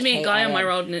 R-A-N-K-I-N. Used to be a guy on my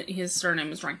road and his surname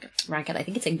was Rankin. Rankin, I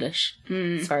think it's English,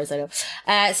 as far as I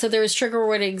know. So there is trigger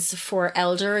warnings for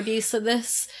elder abuse in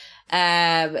this.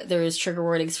 There is trigger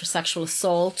warnings for sexual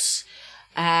assault.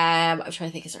 I'm trying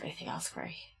to think, is there anything else,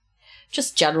 Gary?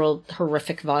 Just general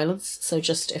horrific violence. So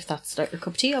just, if that's not your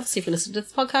cup of tea, obviously if you listen to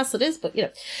this podcast, it is, but you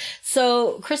know.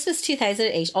 So Christmas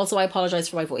 2008, also I apologise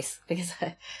for my voice, because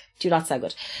I do not sound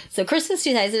good. So Christmas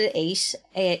 2008,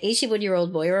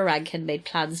 81-year-old Moira Rankin made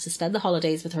plans to spend the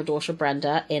holidays with her daughter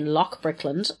Brenda in Loch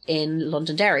Brickland in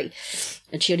Londonderry.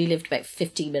 And she only lived about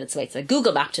 15 minutes away. So I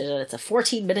Google mapped it, and it's a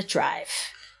 14-minute drive.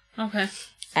 Okay.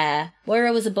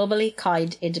 Moira was a bubbly,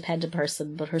 kind, independent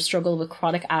person, but her struggle with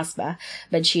chronic asthma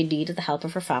meant she needed the help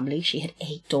of her family. She had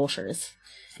 8 daughters.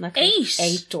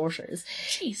 8 daughters.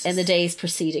 Jesus. In the days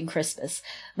preceding Christmas.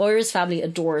 Moira's family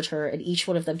adored her, and each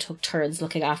one of them took turns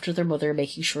looking after their mother,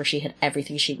 making sure she had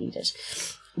everything she needed.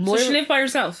 So she lived by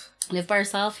herself? Lived by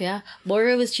herself, yeah.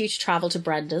 Moira was due to travel to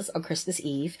Brenda's on Christmas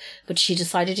Eve, but she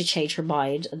decided to change her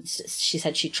mind, and she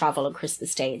said she'd travel on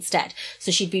Christmas Day instead.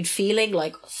 So she'd been feeling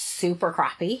like super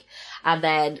crappy, and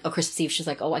then on Christmas Eve she's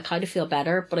like, oh, I kind of feel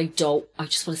better, but I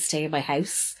just want to stay in my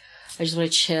house. I just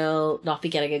want to chill, not be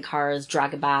getting in cars,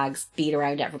 dragging bags, being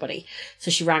around everybody.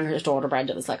 So she rang her daughter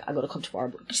Brenda and was like, I'm going to come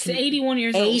tomorrow. She's 81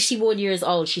 years old. 81 years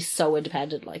old. She's so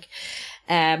independent, like.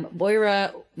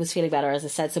 Moira was feeling better, as I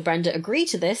said, so Brenda agreed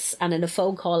to this, and in a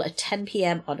phone call at 10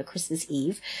 p.m. on a Christmas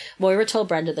Eve, Moira told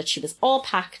Brenda that she was all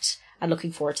packed and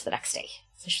looking forward to the next day.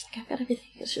 So she's like, I've got everything.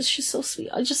 It's just, she's so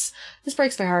sweet. This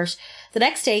breaks my heart. The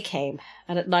next day came,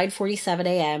 and at 9:47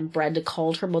 a.m, Brenda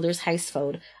called her mother's house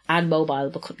phone and mobile,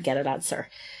 but couldn't get an answer.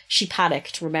 She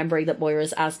panicked, remembering that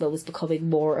Moira's asthma was becoming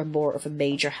more and more of a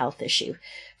major health issue.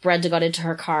 Brenda got into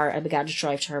her car and began to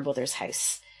drive to her mother's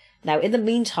house. Now, in the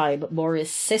meantime,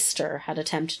 Moira's sister had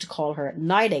attempted to call her at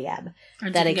 9 a.m,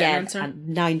 then again at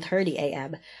 9:30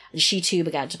 a.m, and she too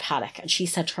began to panic, and she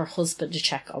sent her husband to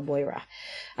check on Moira.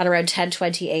 At around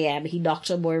 10:20 a.m, he knocked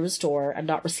on Moira's door, and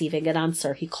not receiving an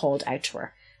answer, he called out to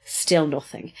her. Still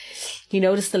nothing. He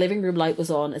noticed the living room light was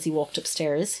on as he walked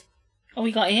upstairs. Oh,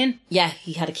 he got in? Yeah,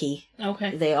 he had a key.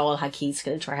 Okay. They all had keys to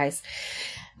get into our house.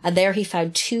 And there he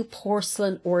found 2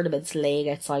 porcelain ornaments laying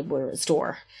outside Moira's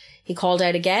door. He called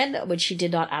out again. When she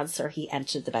did not answer, he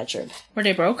entered the bedroom. Were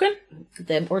they broken?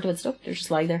 The ornaments, no, they're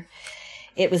just lying there.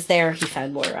 It was there he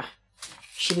found Moira.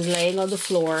 She was laying on the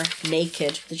floor,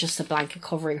 naked, with just a blanket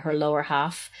covering her lower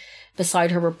half.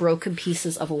 Beside her were broken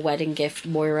pieces of a wedding gift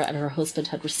Moira and her husband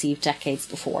had received decades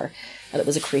before, and it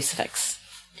was a crucifix.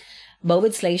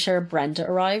 Moments later, Brenda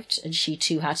arrived, and she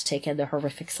too had to take in the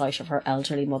horrific sight of her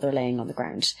elderly mother laying on the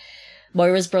ground.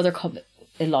 Moira's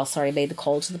brother-in-law made the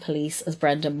call to the police as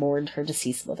Brenda mourned her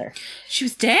deceased mother. She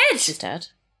was dead? She's dead.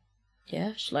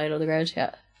 Yeah, she's lying on the ground,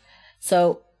 yeah.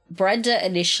 So, Brenda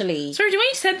initially... Sorry, the way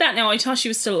you said that now, I thought she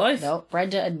was still alive. No,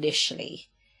 Brenda initially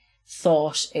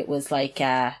thought it was like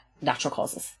natural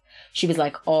causes. She was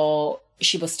like, oh,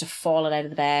 she must have fallen out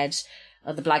of the bed,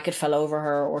 and the blanket fell over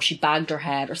her, or she banged her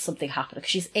head, or something happened.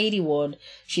 Because she's 81,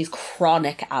 she's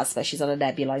chronic asthma, she's on a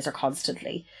nebulizer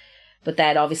constantly. But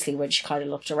then, obviously, when she kind of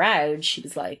looked around, she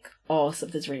was like, oh,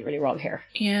 something's really, really wrong here.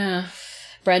 Yeah.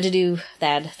 Brenda knew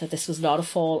then that this was not a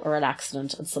fall or an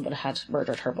accident, and someone had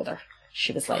murdered her mother.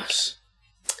 She was like... What?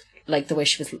 Like, the way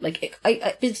she was... Like,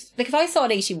 if I saw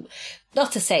an 80...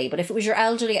 Not to say, but if it was your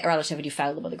elderly relative and you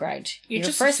found them on the ground, your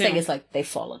first thing is, like, they've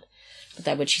fallen. But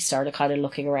then when she started kind of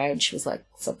looking around, she was like,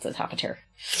 something's happened here.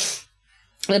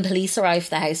 When police arrived,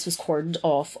 the house was cordoned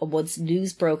off, and once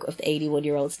news broke of the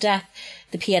 81-year-old's death,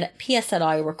 the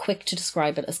PSNI were quick to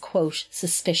describe it as, quote,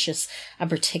 suspicious and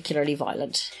particularly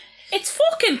violent. It's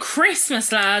fucking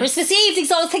Christmas, lads. Christmas Eve!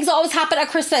 Things always happen at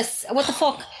Christmas! What the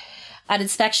fuck? An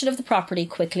inspection of the property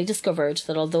quickly discovered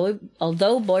that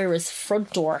although Moira's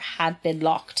front door had been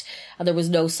locked and there was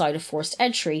no sign of forced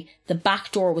entry, the back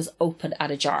door was open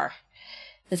and ajar.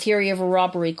 The theory of a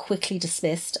robbery quickly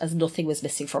dismissed as nothing was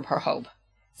missing from her home.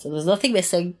 So there was nothing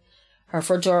missing. Her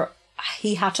front door,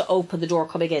 he had to open the door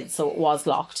coming in, so it was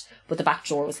locked, but the back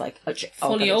door was like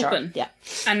fully open. Yeah.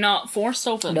 And not forced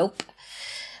open. Nope.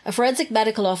 A forensic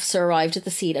medical officer arrived at the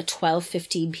scene at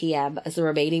 12:15 p.m. as the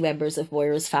remaining members of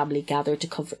Moira's family gathered to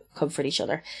comfort each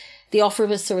other. The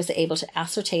officer was able to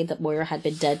ascertain that Moira had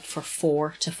been dead for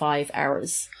 4 to 5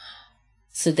 hours.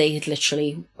 So they had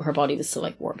literally, her body was still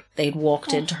like warm. They had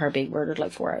walked into her being murdered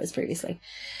like 4 hours previously.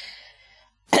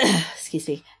 Excuse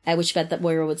me. Which meant that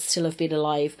Moira would still have been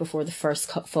alive before the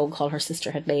first phone call her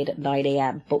sister had made at 9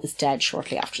 a.m, but was dead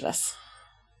shortly after this.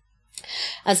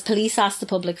 As police asked the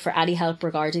public for any help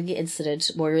regarding the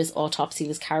incident, Moira's autopsy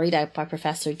was carried out by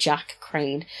Professor Jack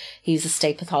Crane. He was a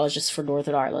state pathologist for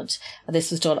Northern Ireland, and this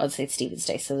was done on St. Stephen's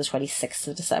Day, so the 26th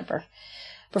of December.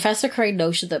 Professor Crane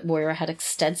noted that Moira had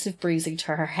extensive bruising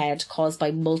to her head caused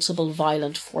by multiple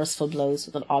violent, forceful blows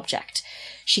with an object.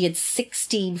 She had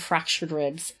 16 fractured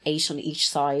ribs, 8 on each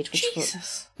side,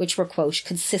 which were, quote,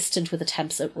 consistent with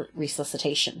attempts at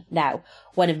resuscitation. Now,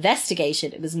 when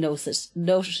investigated, it was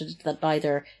noted that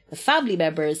neither the family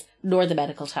members nor the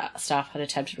medical staff had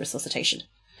attempted resuscitation,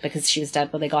 because she was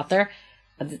dead when they got there,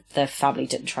 and the family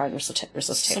didn't try and resuscitate her.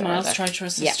 Someone else tried to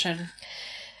resuscitate her.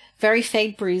 Very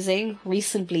faint bruising,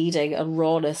 recent bleeding, and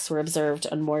rawness were observed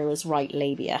on Moira's right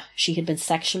labia. She had been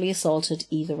sexually assaulted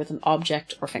either with an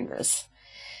object or fingers.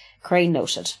 Crane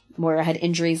noted, Moira had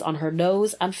injuries on her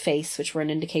nose and face, which were an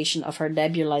indication of her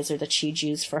nebulizer that she'd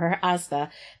used for her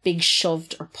asthma being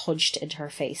shoved or punched into her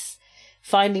face.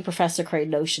 Finally, Professor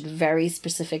Crane noted very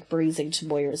specific bruising to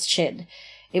Moira's chin.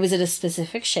 It was in a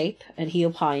specific shape, and he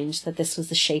opined that this was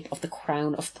the shape of the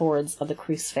crown of thorns on the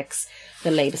crucifix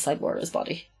that lay beside Moira's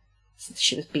body. So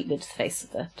she was beaten into the face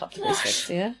at the top of the crucifix,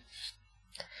 yeah?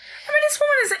 I mean, this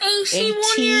woman is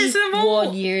 81 years of old.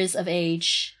 81 years of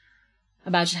age.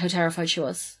 Imagine how terrified she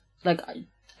was. Like,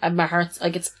 my heart's,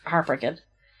 like, it's heartbreaking.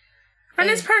 And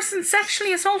this person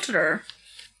sexually assaulted her.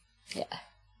 Yeah.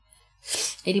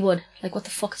 81. Like, what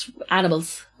the fuck is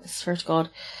animals? I swear to God.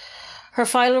 Her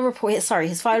final report, his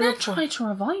final report. Tried to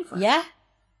revive her. Yeah.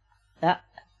 Yeah.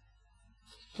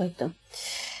 Like them.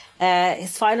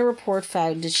 His final report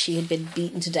found that she had been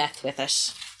beaten to death with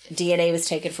it. DNA was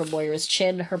taken from Moira's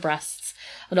chin, her breasts,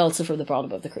 and also from the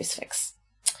bottom of the crucifix.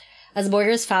 As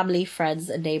Moira's family, friends,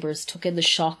 and neighbours took in the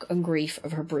shock and grief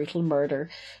of her brutal murder,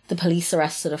 the police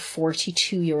arrested a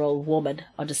 42-year-old woman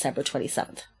on December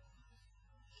 27th.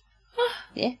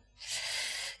 Yeah.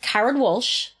 Karen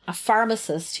Walsh, a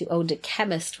pharmacist who owned a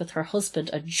chemist with her husband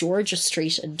at Georgia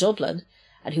Street in Dublin,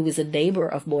 and who was a neighbour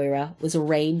of Moira, was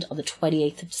arraigned on the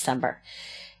 28th of December.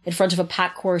 In front of a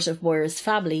packed court of Moira's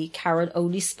family, Karen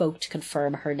only spoke to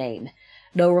confirm her name.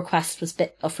 No request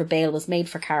for bail was made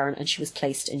for Karen, and she was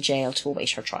placed in jail to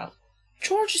await her trial.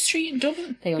 Georgia Street in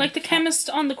Dublin? Like the chemist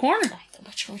on the corner? I'm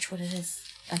not sure which one it is.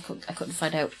 I couldn't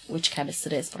find out which chemist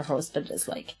it is, but her husband is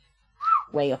like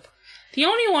way up. The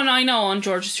only one I know on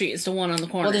Georgia Street is the one on the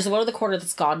corner. Well, there's the one on the corner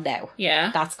that's gone now.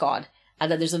 Yeah. That's gone. And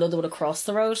then there's another one across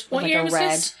the road with what like year a was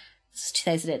red. This? It's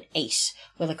 2008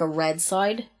 with like a red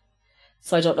sign.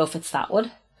 So I don't know if it's that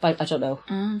one, but I don't know.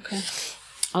 Oh, okay.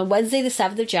 On Wednesday, the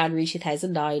 7th of January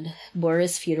 2009,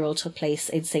 Moira's funeral took place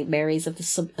in St. Mary's of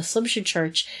the Assumption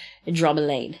Church in Drummond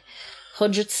Lane.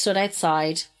 Hundreds stood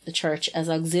outside the church as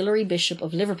Auxiliary Bishop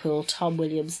of Liverpool, Tom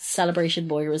Williams, celebrated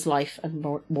Moira's life and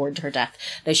mourned her death.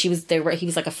 Now, he was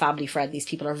like a family friend. These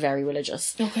people are very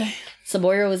religious. Okay. So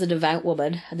Moira was a devout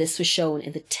woman, and this was shown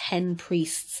in the 10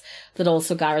 priests that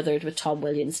also gathered with Tom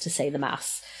Williams to say the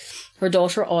Mass. Her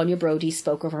daughter Anya Brodie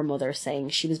spoke of her mother, saying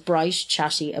she was bright,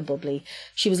 chatty and bubbly.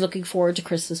 She was looking forward to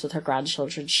Christmas with her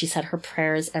grandchildren. She said her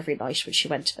prayers every night when she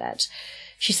went to bed.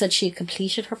 She said she had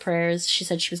completed her prayers. She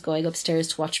said she was going upstairs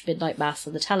to watch midnight mass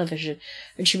on the television,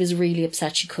 and she was really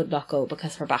upset she could not go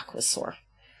because her back was sore.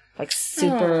 Like,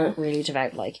 super, really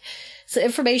devout, like. So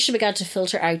information began to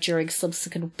filter out during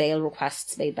subsequent bail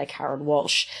requests made by Karen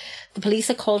Walsh. The police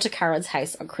had called to Karen's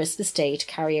house on Christmas Day to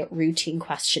carry out routine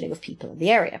questioning of people in the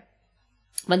area.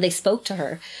 When they spoke to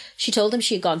her, she told them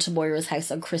she had gone to Moira's house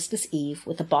on Christmas Eve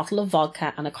with a bottle of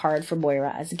vodka and a card from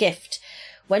Moira as a gift.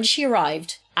 When she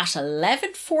arrived at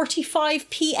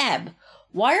 11:45 p.m,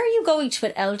 why are you going to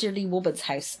an elderly woman's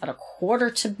house at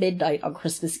 1:45 midnight on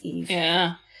Christmas Eve?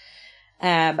 Yeah.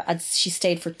 And she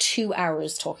stayed for 2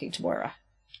 hours talking to Moira.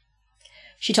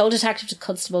 She told Detective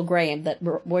Constable Graham that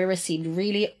Moira seemed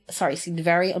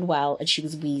very unwell and she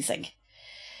was wheezing.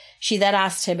 She then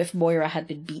asked him if Moira had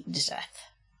been beaten to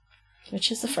death,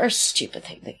 which is the first stupid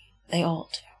thing they all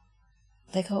do.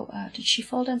 They go, did she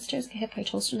fall downstairs and get hit by a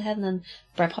toaster in the head and then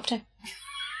bread popped out?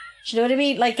 Do you know what I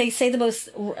mean? Like, they say the most,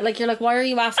 like, you're like, why are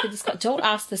you asking this question? Don't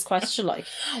ask this question, like.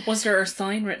 Was there a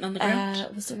sign written on the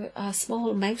ground? Was there a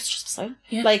small mouse just beside?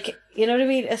 Yeah. Like, you know what I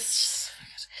mean? It's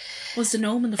just... Was the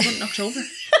gnome in the front in October?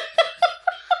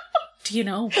 do you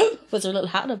know? Was there a little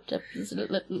hat up there? Was there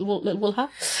a little wool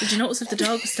hat? Did you notice if the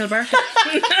dog was still barking?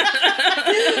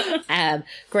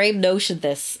 Graham noted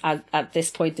this. At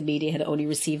this point, the media had only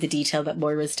received the detail that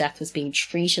Moira's death was being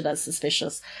treated as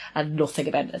suspicious and nothing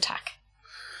about an attack.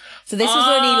 So this was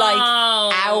only like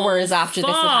hours after this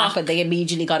had happened. They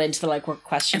immediately got into the we're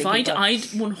questioning. If I'd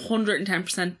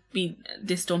 110% be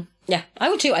this dumb. Yeah, I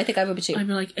would too. I think I would be too. I'd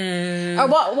be like, Or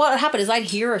what would happen is I'd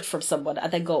hear it from someone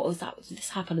and then go, this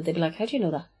happened? And they'd be like, how do you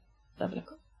know that? And I'd be like,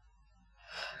 oh.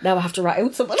 Now I have to write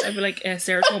out someone. I'd be like,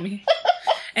 Sarah told me.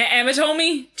 Emma told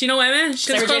me. Do you know Emma?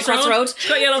 She lives Sarah across the road. She's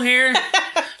got yellow hair.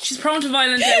 She's prone to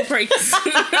violent outbreaks.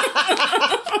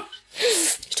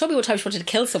 She told me one time she wanted to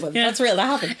kill someone. Yeah. That's real, that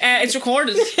happened. It's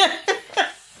recorded.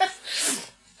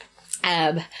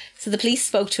 So the police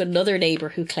spoke to another neighbour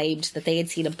who claimed that they had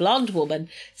seen a blonde woman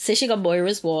sitting on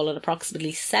Moira's wall at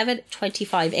approximately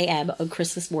 7:25 a.m. on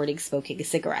Christmas morning smoking a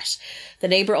cigarette. The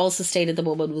neighbour also stated the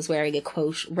woman was wearing a,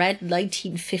 quote, red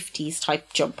 1950s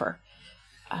type jumper.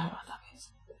 I don't know what that means.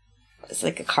 It's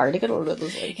like a cardigan or what it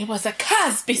was like. It was a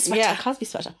Cosby sweater. Yeah, Cosby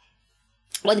sweater.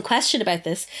 When questioned about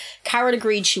this, Karen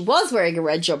agreed she was wearing a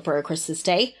red jumper on Christmas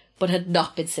Day, but had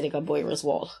not been sitting on Moira's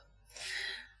wall.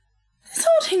 This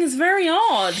whole thing is very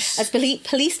odd. As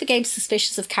police became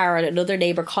suspicious of Karen, another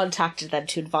neighbour contacted them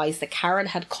to advise that Karen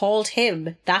had called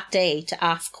him that day to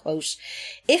ask, quote,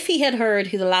 if he had heard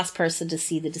who the last person to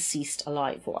see the deceased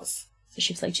alive was. So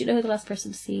she was like, do you know who the last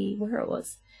person to see where it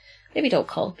was? Maybe don't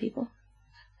call people.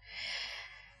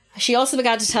 She also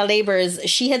began to tell neighbours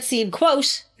she had seen,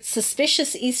 quote,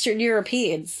 suspicious Eastern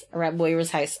Europeans around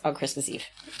Moira's house on Christmas Eve.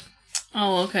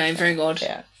 Oh, okay. Very good.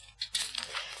 Yeah.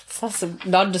 So that's some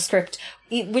nondescript.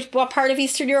 What part of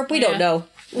Eastern Europe? We don't know.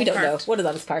 We don't know. One of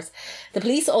those parts. The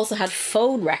police also had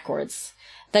phone records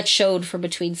that showed from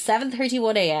between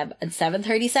 7:31 a.m. and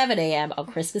 7:37 a.m. on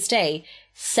Christmas Day,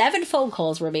 7 phone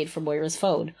calls were made from Moira's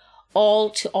phone. All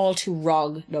to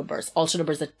wrong numbers, all to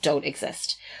numbers that don't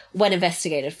exist. When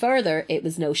investigated further, it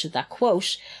was noted that,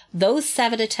 quote, those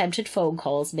 7 attempted phone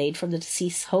calls made from the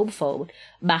deceased's home phone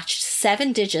matched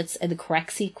 7 digits in the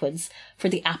correct sequence for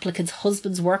the applicant's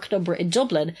husband's work number in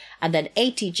Dublin and then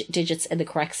 8 digits in the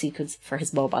correct sequence for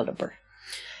his mobile number.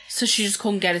 So she just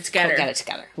couldn't get it together.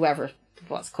 Whoever it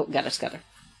was couldn't get it together.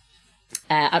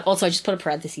 And also, I just put a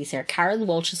parenthesis here. Karen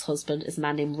Walsh's husband is a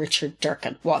man named Richard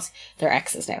Durkin. They're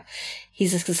exes now.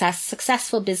 He's a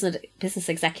successful business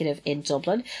executive in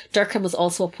Dublin. Durkin was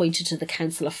also appointed to the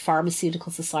Council of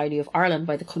Pharmaceutical Society of Ireland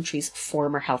by the country's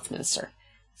former health minister.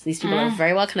 So these people are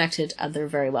very well connected and they're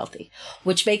very wealthy,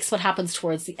 which makes what happens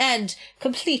towards the end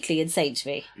completely insane to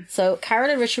me. So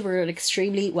Karen and Richard were an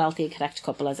extremely wealthy and connected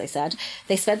couple, as I said.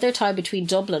 They spent their time between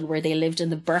Dublin, where they lived in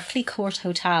the Berkeley Court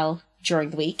Hotel during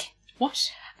the week.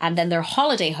 What? And then their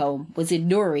holiday home was in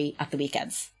Newry at the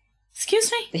weekends.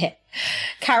 Excuse me? Yeah.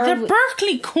 Karen, the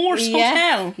Berkeley Court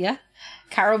Hotel? Yeah.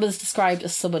 Karen was described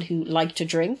as someone who liked to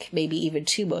drink, maybe even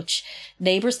too much.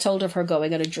 Neighbours told of her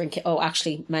going on a drinking... Oh,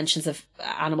 actually, mentions of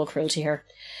animal cruelty here.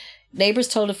 Neighbours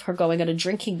told of her going on a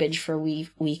drinking binge for a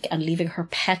week and leaving her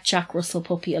pet Jack Russell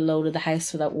puppy alone in the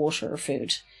house without water or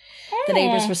food. The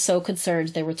neighbours were so concerned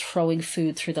they were throwing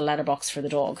food through the letterbox for the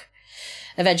dog.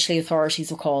 Eventually, authorities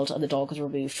were called and the dog was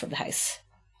removed from the house.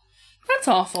 That's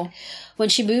awful. When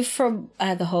she moved from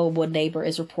the home, one neighbour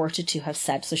is reported to have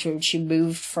said, so she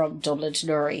moved from Dublin to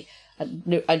Newry.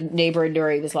 A neighbour in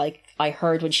Newry was like, I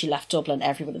heard when she left Dublin,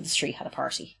 everyone in the street had a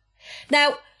party.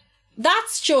 Now, that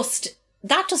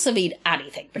doesn't mean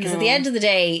anything, because at the end of the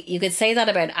day, you could say that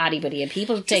about anybody and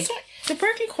people take... The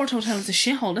Berkeley Court Hotel is a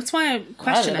shithole. That's why I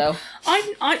question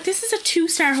it. This is a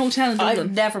 2-star hotel in Dublin.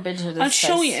 I've never been to this I'll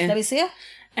show place. you. Let me see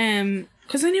it.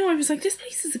 Because I knew I was like, this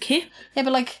place is a kid. Yeah,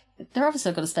 but they're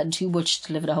obviously going to spend too much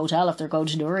to live in a hotel if they're going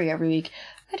to Newry every week.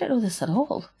 I don't know this at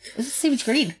all. This seems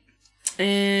green.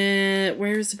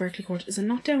 Where is the Berkeley Court? Is it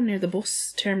not down near the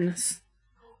bus terminus?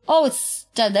 Oh, it's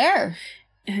down there.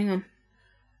 Hang on.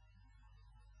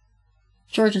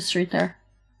 George's Street there.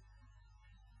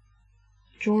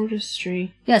 George's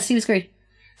Street. Yeah, Steve's Green.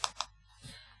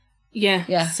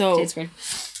 Yeah. So Steve's Green.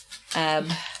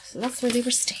 So that's where they were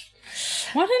staying.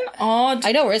 What an odd...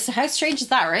 I know, right? So how strange is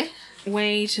that, right?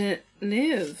 Way to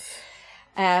live.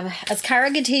 As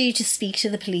Karen continued to speak to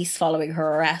the police following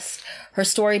her arrest, her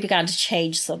story began to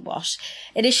change somewhat.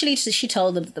 Initially, she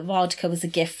told them that the vodka was a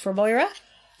gift for Moira.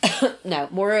 Now,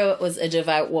 Moira was a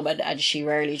devout woman and she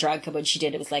rarely drank, and when she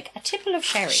did, it was like a tipple of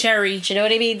sherry. Sherry. Do you know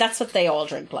what I mean? That's what they all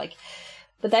drink like.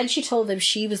 But then she told them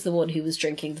she was the one who was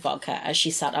drinking the vodka as she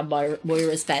sat on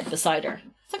Moira's bed beside her.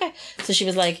 It's okay. So she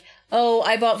was like, oh,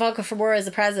 I bought vodka for Moira as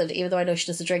a present, even though I know she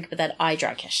doesn't drink, but then I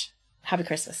drank it. Happy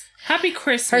Christmas. Happy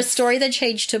Christmas. Her story then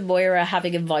changed to Moira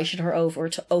having invited her over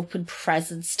to open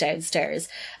presents downstairs,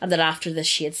 and that after this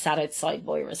she had sat outside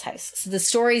Moira's house. So the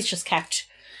story's just kept...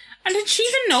 And did she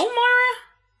even know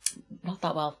Moira? Not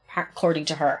that well, according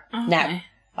to her. Okay. Now,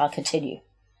 I'll continue.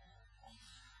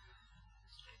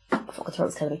 Fucking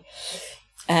throat's killing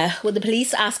me. When the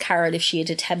police asked Karen if she had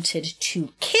attempted to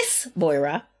kiss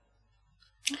Moira,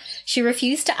 she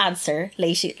refused to answer,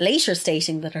 later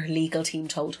stating that her legal team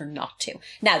told her not to.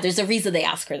 Now, there's a reason they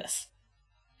ask her this,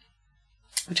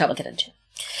 which I will get into.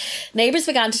 Neighbours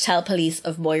began to tell police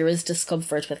of Moira's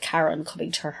discomfort with Karen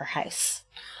coming to her house.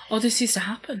 Oh, this used to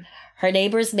happen. Her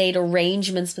neighbours made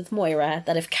arrangements with Moira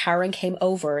that if Karen came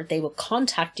over, they would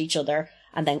contact each other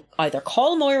and then either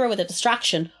call Moira with a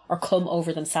distraction or come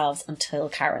over themselves until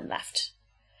Karen left.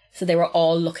 So they were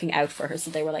all looking out for her.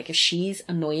 So they were like, if she's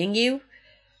annoying you,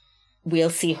 we'll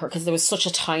see her. Because there was such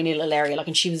a tiny little area, like,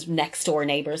 and she was next door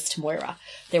neighbours to Moira.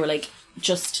 They were like,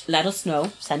 just let us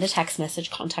know, send a text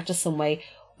message, contact us some way.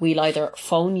 We'll either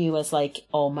phone you as like,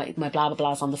 oh, my blah blah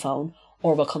blah's on the phone,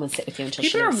 or we'll come and sit with you until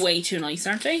People she leaves. are way too nice,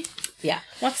 aren't they? Yeah.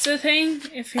 What's the thing?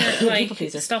 If you're like,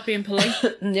 stop being polite.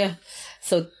 Yeah.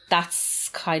 So that's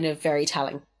kind of very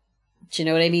telling. Do you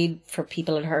know what I mean? For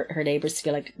people and her neighbours to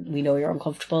be like, we know you're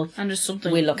uncomfortable. And there's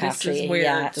something. We look this after is you. Weird.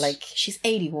 Yeah. Like, she's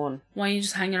 81. Why are you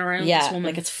just hanging around this Yeah. woman?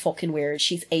 Like, it's fucking weird.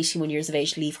 She's 81 years of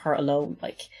age. Leave her alone.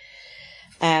 Like,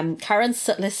 Karen's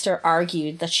solicitor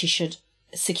argued that she should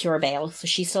secure bail, so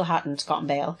she still hadn't gotten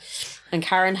bail. And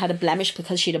Karen had a blemish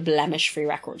because she had a blemish-free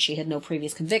record. She had no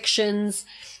previous convictions.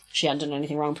 She hadn't done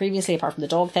anything wrong previously apart from the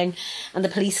dog thing. And the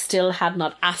police still had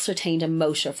not ascertained a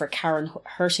motive for Karen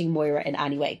hurting Moira in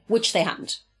any way, which they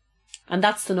hadn't. And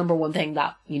that's the number one thing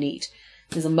that you need.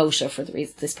 There's a motive for the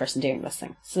reason this person doing this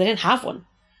thing. So they didn't have one.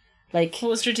 Like, what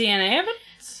was her DNA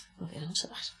evidence? We'll get onto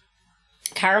that.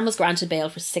 Karen was granted bail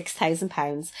for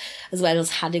 £6,000, as well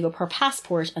as handing up her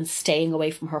passport and staying away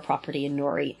from her property in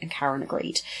Newry, and Karen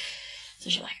agreed. So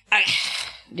she's like,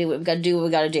 do what we gotta do, what we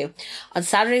gotta do. On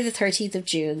Saturday the 13th of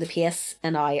June, the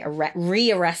PSNI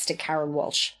re-arrested Karen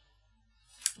Walsh.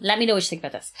 Let me know what you think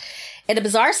about this. In a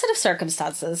bizarre set of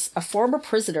circumstances, a former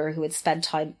prisoner who had spent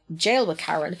time in jail with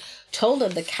Karen told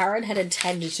him that Karen had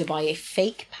intended to buy a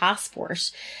fake passport,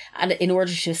 and in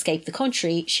order to escape the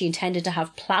country, she intended to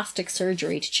have plastic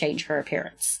surgery to change her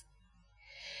appearance.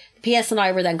 The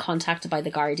PSNI were then contacted by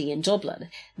the Gardaí in Dublin.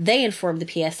 They informed the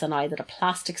PSNI that a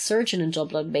plastic surgeon in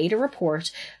Dublin made a report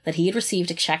that he had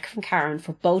received a cheque from Karen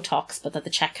for Botox, but that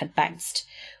the cheque had bounced.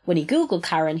 When he googled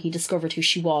Karen, he discovered who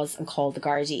she was and called the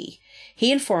Gardaí.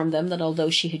 He informed them that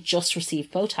although she had just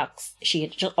received Botox, she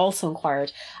had also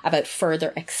inquired about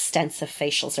further extensive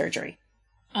facial surgery.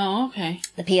 Oh, okay.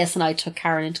 The PSNI took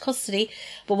Karen into custody,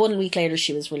 but 1 week later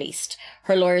she was released.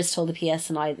 Her lawyers told the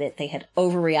PSNI that they had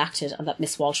overreacted and that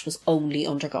Miss Walsh was only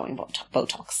undergoing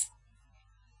Botox.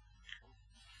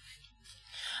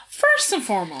 First and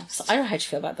foremost, So I don't know how you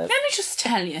feel about this. let me just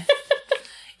tell you,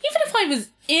 even if I was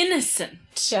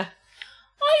innocent, Yeah.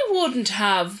 I wouldn't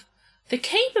have the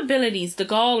capabilities, the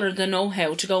gall or the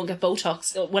know-how to go and get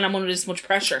Botox when I'm under this much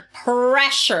pressure.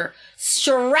 Pressure,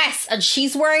 stress, and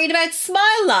she's worried about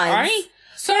smile lines. Right?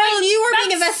 So Girl, you were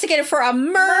being that's investigated for a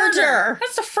murder.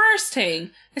 That's the first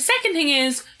thing. The second thing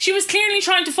is, she was clearly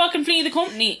trying to fucking flee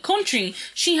the country.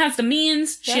 She has the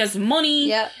means, she has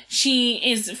money, she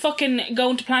is fucking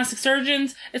going to plastic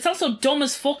surgeons. It's also dumb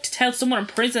as fuck to tell someone in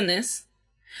prison this.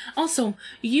 Also,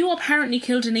 you apparently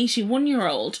killed an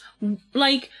 81-year-old.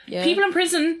 Like, people in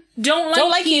prison don't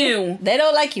like you. They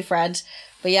don't like you, Fred.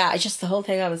 But yeah, the whole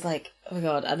thing, I was like, oh my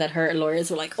God. And then her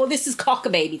lawyers were like, oh, this is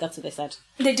cockababy. That's what they said.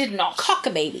 They did not.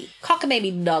 Cockababy.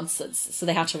 Cockababy nonsense. So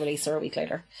they had to release her a week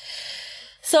later.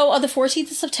 So on the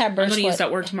 14th of September... I'm going to use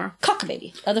that word tomorrow.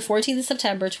 Cockababy. On the 14th of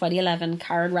September 2011,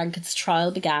 Karen Rankin's trial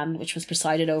began, which was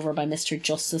presided over by Mr.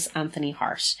 Justice Anthony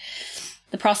Hart.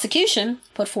 The prosecution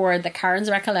put forward that Karen's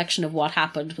recollection of what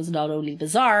happened was not only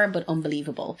bizarre, but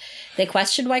unbelievable. They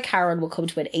questioned why Karen would come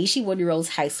to an 81-year-old's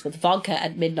house with vodka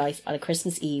at midnight on a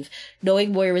Christmas Eve,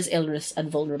 knowing Moira's illness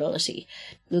and vulnerability.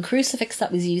 The crucifix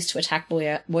that was used to attack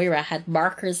Moira had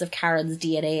markers of Karen's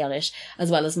DNA on it,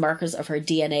 as well as markers of her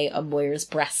DNA on Moira's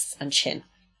breasts and chin.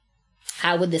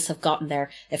 How would this have gotten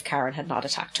there if Karen had not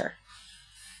attacked her?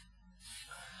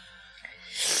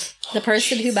 The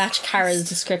person who matched Karen's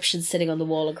description sitting on the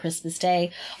wall on Christmas Day,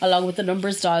 along with the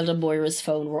numbers dialed on Moira's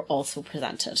phone, were also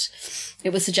presented.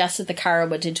 It was suggested that Karen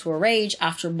went into a rage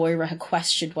after Moira had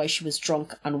questioned why she was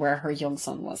drunk and where her young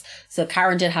son was. So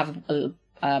Karen did have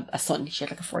a son. She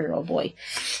had like a 4-year-old boy.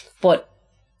 But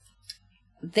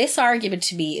this argument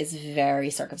to me is very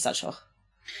circumstantial.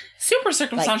 Super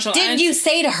circumstantial. Didn't you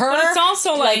say to her? But it's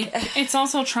also it's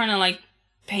also trying to like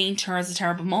paint her as a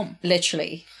terrible mum.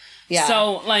 Literally. Yeah.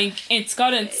 So like it's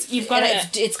got its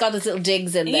little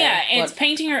digs in there. Yeah, it's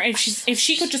painting her. If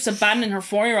she could just abandon her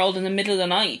 4-year-old in the middle of the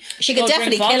night, she could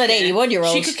definitely kill an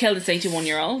 81-year-old. She could kill this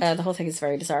 81-year-old. The whole thing is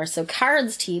very bizarre. So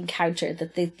Karen's team countered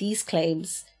that these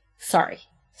claims. Sorry.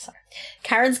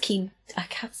 Karen's team. I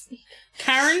can't speak.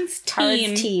 Karen's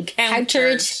team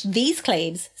countered these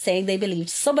claims, saying they believed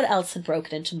someone else had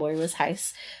broken into Moira's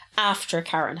house after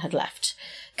Karen had left.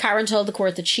 Karen told the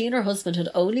court that she and her husband had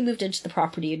only moved into the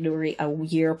property in Newry a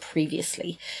year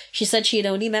previously. She said she had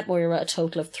only met Moira a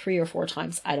total of 3 or 4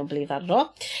 times. I don't believe that at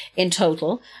all. In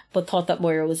total, but thought that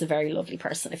Moira was a very lovely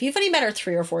person. If you've only met her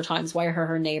 3 or 4 times, why are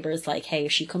her neighbours like, hey,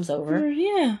 if she comes over?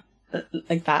 Yeah.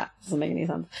 Like that doesn't make any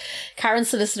sense. Karen's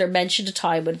solicitor mentioned a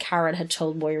time when Karen had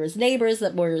told Moira's neighbours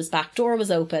that Moira's back door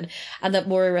was open and that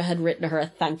Moira had written her a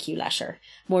thank you letter.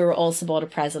 Moira also bought a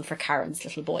present for Karen's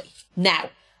little boy. Now,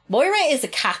 Moira is a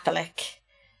Catholic.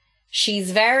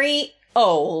 She's very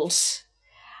old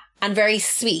and very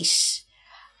sweet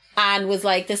and was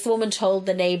like, this woman told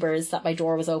the neighbours that my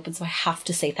door was open, so I have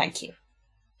to say thank you.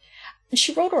 And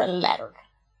she wrote her a letter.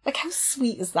 Like, how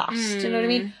sweet is that? Do you know what I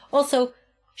mean? Also,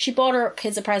 she bought her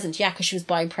kids a present, because she was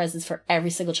buying presents for every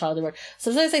single child in the world.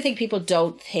 Sometimes I think people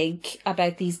don't think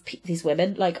about these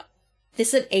women. Like,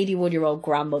 this is an 81-year-old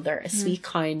grandmother, a sweet,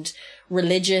 kind,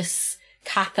 religious,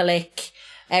 Catholic.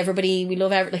 Everybody, we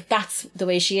love like that's the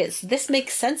way she is. This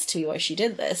makes sense to me why she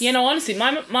did this. You know, honestly,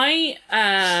 my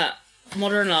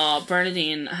mother-in-law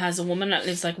Bernadine has a woman that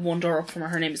lives like one door up from her.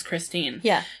 Her name is Christine.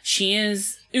 Yeah, she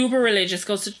is uber religious,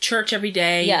 goes to church every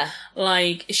day. Yeah,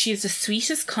 like she's the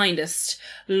sweetest, kindest,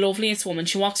 loveliest woman.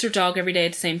 She walks her dog every day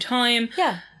at the same time.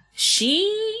 Yeah,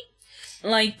 she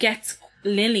like gets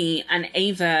Lily and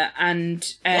Ava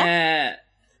and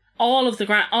all of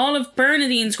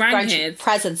Bernadine's grandkids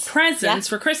presents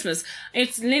for Christmas.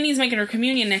 It's Lily's making her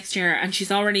communion next year, and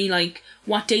she's already like,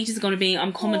 "What date is it going to be?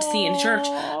 I'm coming to see it in church."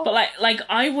 But like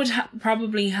I would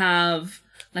probably have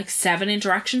like 7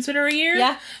 interactions with her a year.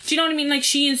 Yeah, do you know what I mean? Like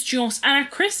she is just, and at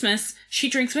Christmas she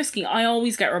drinks whiskey. I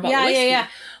always get her a bottle of whiskey. Yeah.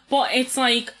 But it's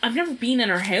like, I've never been in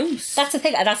her house. That's the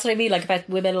thing. That's what I mean, like, about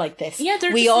women like this. Yeah,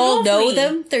 we all know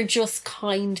them. They're just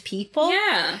kind people.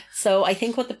 Yeah. So I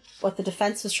think what the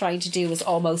defence was trying to do was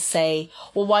almost say,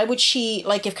 well, why would she,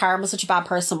 like, if Karen was such a bad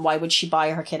person, why would she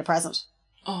buy her kid a present?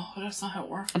 Oh, that's not how it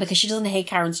works. Because she doesn't hate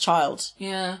Karen's child.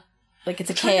 Yeah. Like, it's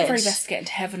a trying kid. Her very best to get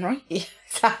into heaven, right? Yeah,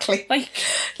 exactly. Like,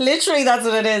 literally, that's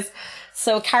what it is.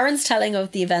 So Karen's telling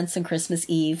of the events on Christmas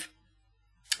Eve.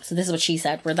 So this is what she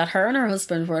said, were that her and her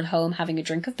husband were at home having a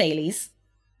drink of Bailey's.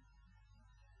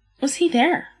 Was he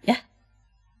there? Yeah.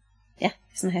 Yeah,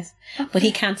 he's in the house. Okay. But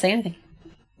he can't say anything.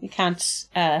 You can't,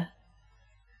 like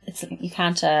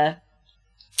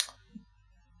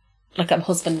a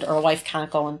husband or a wife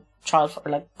can't go and trial for,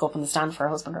 like, go up on the stand for a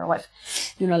husband or a wife.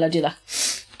 You're not allowed to do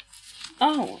that.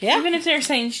 Oh, yeah. Even if they're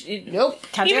saying... nope,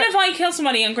 can't even do if I kill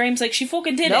somebody and Graham's like, she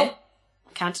fucking did it.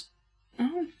 Can't.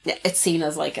 Oh. Yeah, it's seen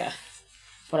as like a...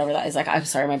 whatever that is. Like, I'm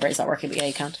sorry, my brain's not working, but yeah,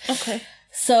 you can't. Okay.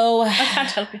 So... I can't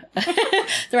help you.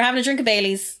 They were having a drink of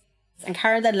Bailey's, and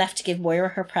Karen then left to give Moira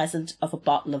her present of a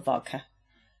bottle of vodka.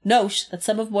 Note that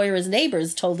some of Moira's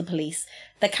neighbours told the police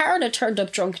that Karen had turned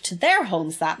up drunk to their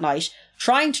homes that night,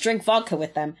 trying to drink vodka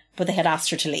with them, but they had asked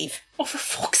her to leave. Oh, for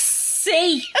fuck's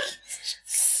sake!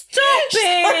 Stop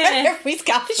it!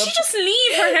 Did she just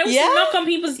leave her house and knock on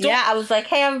people's door? Yeah, I was like,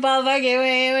 hey, I'm a bottle of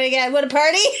vodka, what a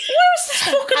party? Where's this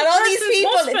fucking and all these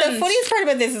people, husband? The funniest part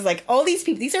about this is, like, all these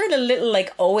people, these are in a little,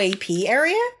 like, OAP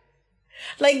area.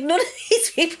 Like, none of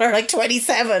these people are, like,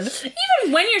 27.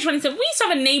 Even when you're 27, we used to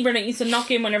have a neighbour that used to knock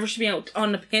in whenever she'd be out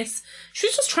on the piss. She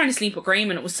was just trying to sleep with Graham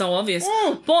and it was so obvious.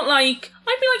 But, like,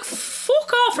 I'd be like,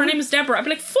 fuck off. Her name is Debra. I'd be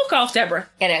like, fuck off, Debra.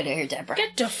 Get out of here, Debra.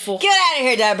 Get the fuck. Get out of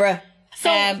here, Debra.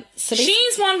 So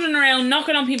she's wandering around,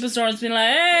 knocking on people's doors, being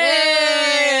like,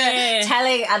 hey!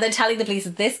 telling the police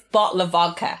that this bottle of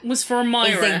vodka was for Moira.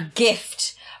 Is a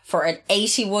gift for an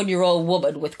 81-year-old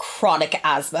woman with chronic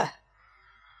asthma.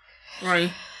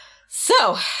 Right.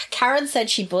 So, Karen said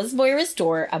she buzzed Moira's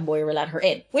door and Moira let her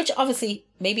in, which obviously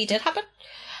maybe did happen.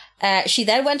 She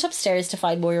then went upstairs to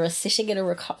find Moira sitting in a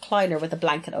recliner with a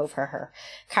blanket over her.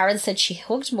 Karen said she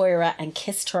hugged Moira and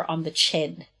kissed her on the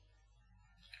chin.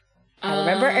 I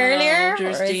remember earlier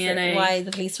why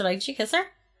the police were like, did you kiss her?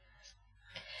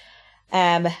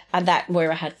 And that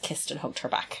Moira had kissed and hugged her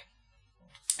back.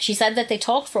 She said that they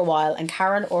talked for a while and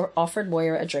Karen offered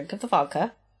Moira a drink of the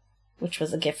vodka, which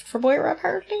was a gift for Moira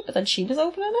apparently, but then she was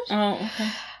opening it. Oh,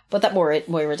 okay. But that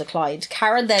Moira declined.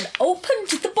 Karen then opened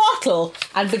the bottle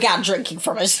and began drinking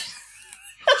from it.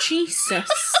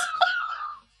 Jesus.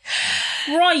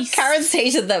 Right. Karen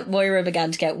stated that Moira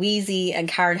began to get wheezy and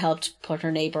Karen helped put her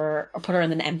in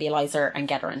the nebulizer and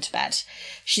get her into bed.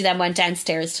 She then went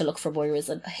downstairs to look for Moira's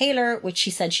inhaler, which she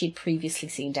said she'd previously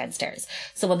seen downstairs.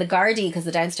 So when the Gardaí, because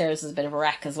the downstairs was a bit of a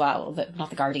wreck as well, not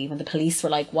the Gardaí, when the police were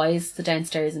like, why is the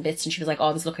downstairs in bits? And she was like, oh,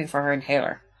 I was looking for her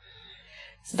inhaler.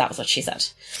 So that was what she said.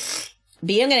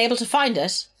 Being unable to find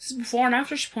it... This is before and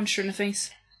after she punched her in the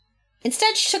face.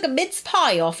 Instead, she took a mince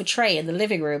pie off a tray in the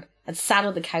living room and sat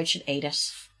on the couch and ate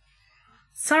it.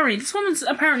 Sorry, this woman's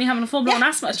apparently having a full-blown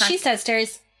asthma attack. She's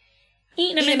downstairs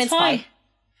eating a mince pie.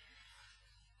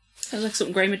 Sounds like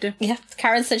something Graham would do. Yeah.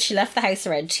 Karen said she left the house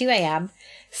around 2 a.m,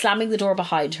 slamming the door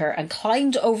behind her and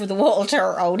climbed over the wall to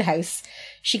her own house.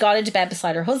 She got into bed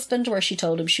beside her husband, where she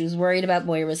told him she was worried about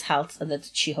Moira's health and that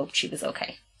she hoped she was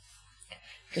okay.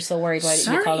 If you're so worried, why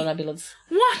didn't you call an ambulance?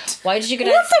 What? Why did you get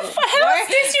What the hell is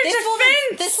this your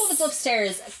defence? This woman's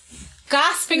upstairs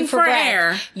gasping for for breath.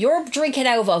 air. You're drinking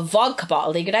out of a vodka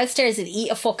bottle. You go downstairs and eat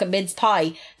a fucking mince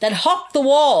pie, then hop the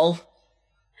wall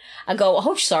and go, I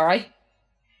hope she's alright.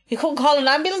 You couldn't call an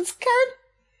ambulance, Karen?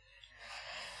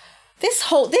 This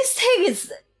thing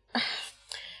is...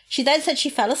 She then said she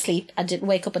fell asleep and didn't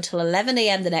wake up until 11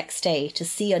 a.m. the next day to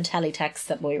see on teletext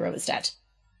that Moira was dead.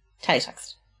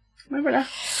 Teletext. Remember that?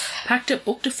 Packed it,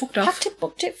 booked it, fucked off. Packed it,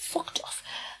 booked it, fucked off.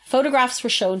 Photographs were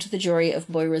shown to the jury of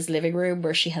Moira's living room,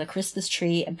 where she had a Christmas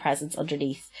tree and presents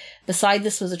underneath. Beside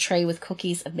this was a tray with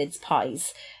cookies and mince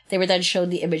pies. They were then shown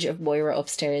the image of Moira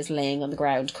upstairs laying on the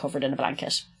ground covered in a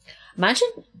blanket.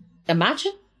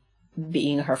 Imagine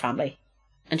being her family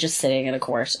and just sitting in a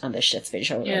court and this shit's been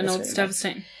shown. Yeah, no, it's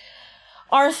devastating.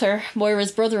 Arthur,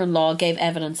 Moira's brother-in-law, gave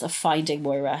evidence of finding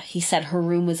Moira. He said her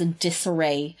room was in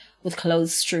disarray, with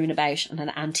clothes strewn about and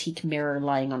an antique mirror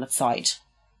lying on its side.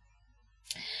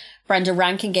 Brenda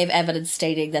Rankin gave evidence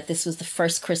stating that this was the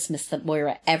first Christmas that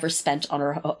Moira ever spent on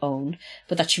her own,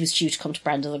 but that she was due to come to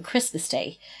Brenda's on Christmas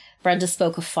Day. Brenda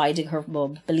spoke of finding her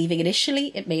mum, believing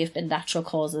initially it may have been natural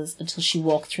causes, until she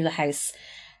walked through the house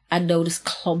and noticed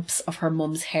clumps of her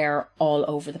mum's hair all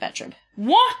over the bedroom.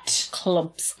 What?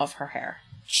 Clumps of her hair.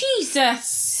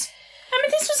 Jesus. I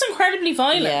mean, this was incredibly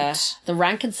violent. Yeah. The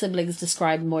Rankin siblings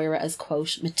described Moira as,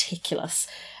 quote, meticulous,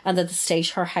 and that the state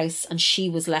her house and she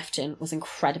was left in was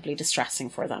incredibly distressing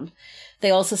for them.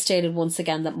 They also stated once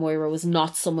again that Moira was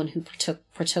not someone who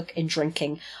partook in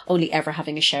drinking, only ever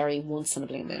having a sherry once in a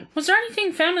blue moon. Was there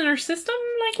anything found in her system?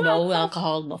 Like no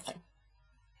alcohol, nothing.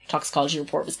 Toxicology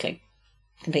report was clean.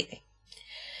 Completely.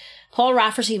 Paul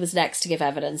Rafferty was next to give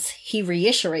evidence. He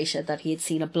reiterated that he had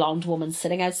seen a blonde woman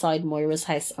sitting outside Moira's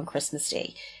house on Christmas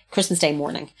Day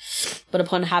morning. But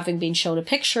upon having been shown a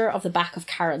picture of the back of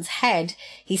Karen's head,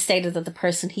 he stated that the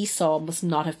person he saw must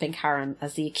not have been Karen,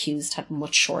 as the accused had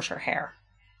much shorter hair.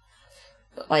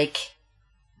 But, like,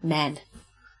 men.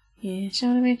 Yeah, do you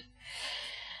know what I mean?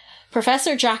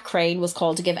 Professor Jack Crane was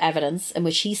called to give evidence, in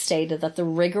which he stated that the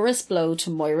rigorous blow to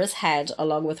Moira's head,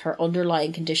 along with her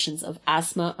underlying conditions of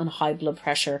asthma and high blood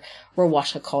pressure, were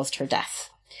what had caused her death.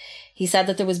 He said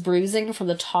that there was bruising from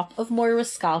the top of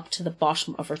Moira's scalp to the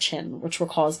bottom of her chin, which were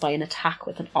caused by an attack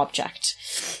with an object.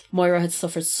 Moira had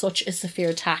suffered such a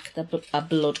severe attack that a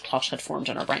blood clot had formed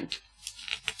in her brain.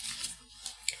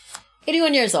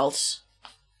 81 years old.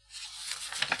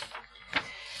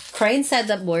 Crane said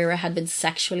that Moira had been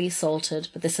sexually assaulted,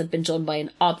 but this had been done by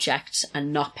an object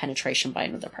and not penetration by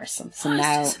another person. So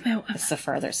now it's a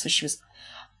further. So she was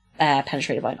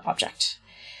penetrated by an object.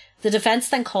 The defence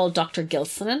then called Dr.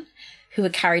 Gilsonen, who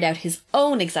had carried out his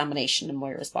own examination of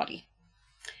Moira's body.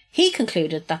 He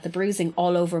concluded that the bruising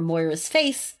all over Moira's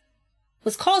face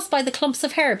was caused by the clumps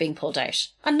of hair being pulled out,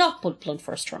 and not blunt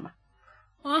force trauma.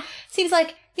 Seems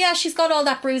like, yeah, she's got all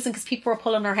that bruising because people were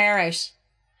pulling her hair out.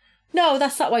 No,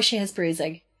 that's not why she has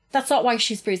bruising. That's not why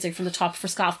she's bruising from the top of her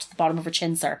scalp to the bottom of her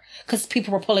chin, sir. Because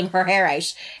people were pulling her hair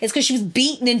out. It's because she was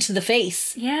beaten into the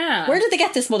face. Yeah. Where did they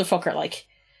get this motherfucker, like?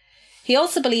 He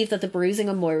also believed that the bruising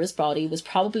on Moira's body was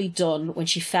probably done when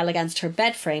she fell against her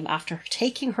bed frame after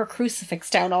taking her crucifix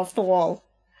down off the wall.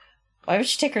 Why would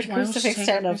she take her crucifix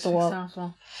down off the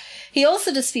wall? He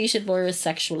also disputed Moira's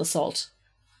sexual assault.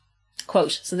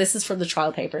 Quote, so this is from the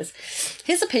trial papers.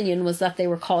 His opinion was that they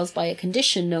were caused by a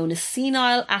condition known as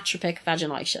senile atropic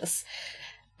vaginitis.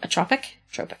 Tropic.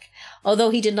 Although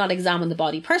he did not examine the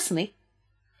body personally,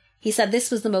 he said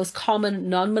this was the most common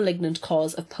non-malignant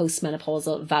cause of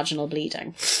postmenopausal vaginal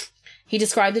bleeding. He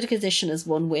described the condition as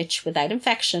one which, without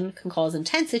infection, can cause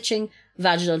intense itching,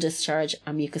 vaginal discharge,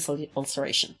 and mucous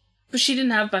ulceration. But she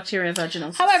didn't have bacterial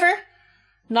vaginosis. However,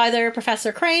 neither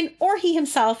Professor Crane or he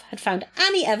himself had found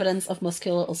any evidence of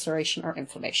muscular ulceration or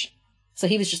inflammation. So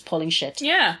he was just pulling shit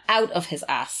Yeah. out of his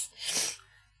ass.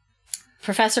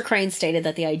 Professor Crane stated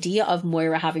that the idea of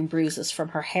Moira having bruises from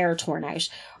her hair torn out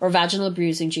or vaginal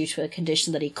bruising due to a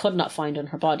condition that he could not find on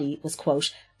her body was,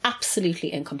 quote,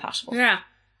 absolutely incompatible. Yeah.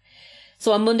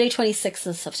 So on Monday,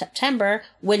 26th of September,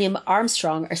 William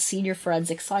Armstrong, our senior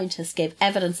forensic scientist, gave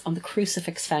evidence on the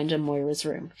crucifix found in Moira's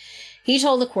room. He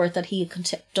told the court that he had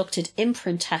conducted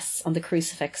imprint tests on the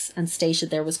crucifix and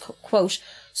stated there was, quote,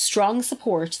 strong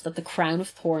support that the crown of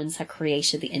thorns had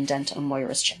created the indent on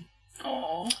Moira's chin.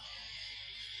 Oh.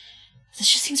 This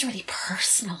just seems really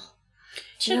personal.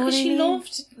 Do you Yeah, know what because I she mean?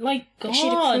 loved, like, God, She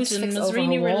had a and crucifix was over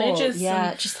really her wall. religious.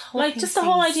 Yeah, and, just the whole like, thing just the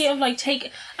whole seems- idea of, like,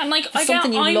 and, like, I get,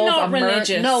 something you I'm love not and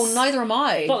religious. No, neither am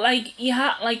I. But, like, you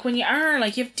have, like, when you are,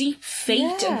 like, you have deep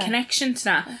faith Yeah. and connection to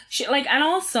that. Like, and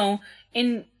also,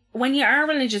 when you are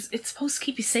religious, it's supposed to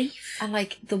keep you safe. And,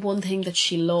 like, the one thing that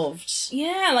she loved,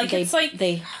 Yeah, like, it's like...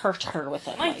 they hurt her with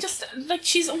it. Like, just, like,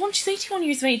 she's 81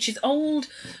 years of age, she's old,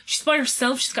 she's by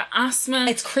herself, she's got asthma.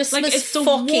 It's Christmas like, it's the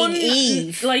fucking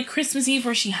Eve. Like, Christmas Eve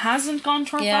where she hasn't gone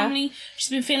to her Yeah. family, she's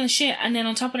been feeling shit, and then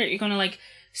on top of it, you're gonna, like,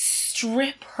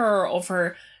 strip her of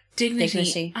her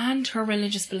dignity. And her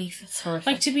religious belief. It's horrific.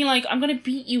 Like, to be like, I'm gonna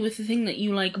beat you with the thing that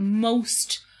you, like,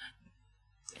 most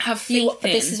have faith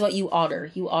in. This is what you honour.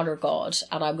 You honour God,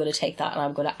 and I'm going to take that and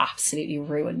I'm going to absolutely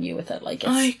ruin you with it. Like,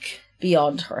 it's like,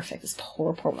 beyond horrific. This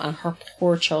poor, and her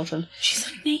poor children. she's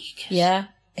like naked. Yeah.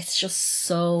 It's just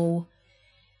so...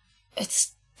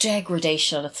 It's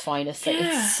degradation at its finest. Like,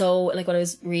 Yeah. it's so... Like, when I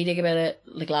was reading about it,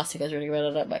 like, last week I was reading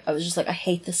about it, I was just like, I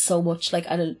hate this so much. Like,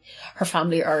 her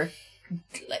family are...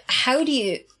 Like, how do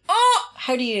you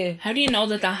know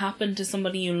that happened to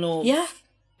somebody you love? Yeah.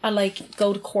 And, like,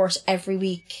 go to court every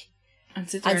week And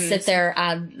sit there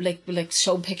and like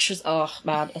show pictures. Oh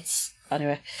man, it's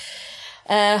anyway.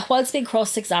 Whilst being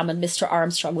cross-examined, Mr.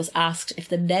 Armstrong was asked if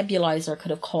the nebulizer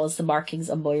could have caused the markings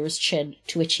on Moira's chin,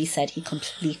 to which he said he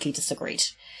completely disagreed.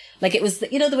 Like, it was, the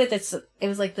way that it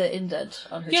was like the indent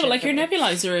on her chin. Yeah, but like your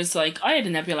nebulizer is like, I had a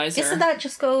nebulizer. Isn't that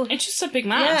just go... It's just a big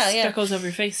mask Yeah. that goes over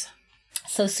your face.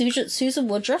 So Susan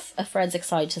Woodruff, a forensic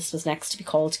scientist, was next to be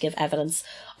called to give evidence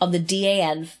on the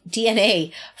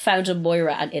DNA found in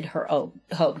Moira and in her own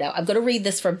home. Now, I'm going to read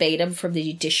this verbatim from the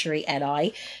Judiciary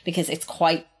NI because it's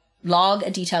quite long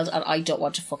and detailed and I don't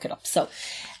want to fuck it up. So,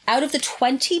 out of the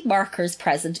 20 markers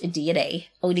present in DNA,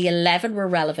 only 11 were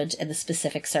relevant in the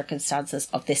specific circumstances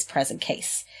of this present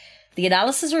case. The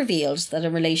analysis revealed that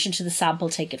in relation to the sample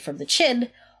taken from the chin,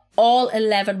 all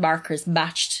 11 markers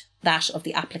matched that of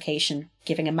the application,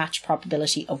 giving a match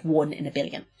probability of 1 in a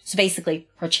billion. So basically,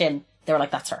 her chin, they were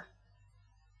like, that's her.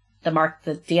 The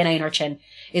DNA in her chin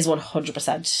is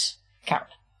 100% Karen.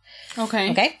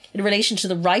 Okay. In relation to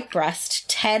the right breast,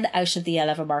 10 out of the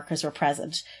 11 markers were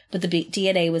present, but the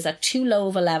DNA was at too low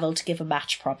of a level to give a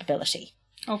match probability.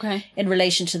 Okay. In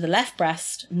relation to the left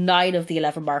breast, 9 of the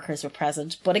 11 markers were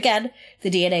present, but again, the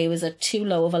DNA was at too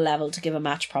low of a level to give a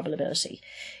match probability.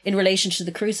 In relation to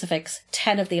the crucifix,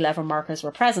 10 of the 11 markers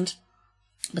were present,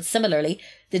 but similarly,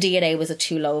 the DNA was at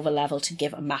too low of a level to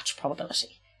give a match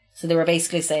probability. So they were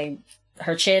basically saying,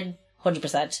 her chin,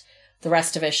 100%, the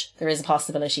rest of it, there is a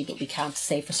possibility, but we can't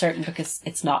say for certain because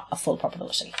it's not a full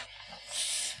probability.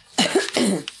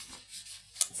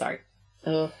 Sorry.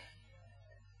 The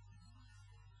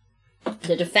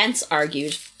defence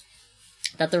argued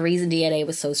that the reason DNA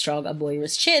was so strong on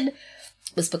Moira's chin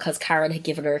was because Karen had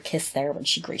given her a kiss there when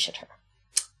she greeted her.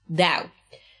 Now,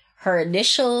 her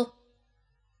initial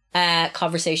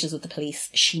conversations with the police,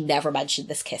 she never mentioned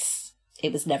this kiss.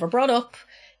 It was never brought up.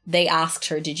 They asked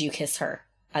her, did you kiss her?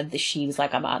 And she was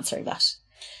like, I'm answering that.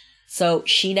 So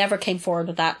she never came forward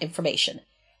with that information.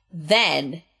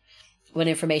 Then, when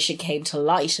information came to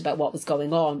light about what was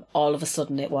going on, all of a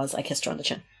sudden it was, I kissed her on the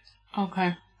chin.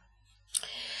 Okay.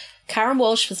 Karen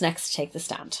Walsh was next to take the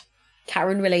stand.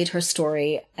 Karen relayed her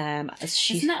story as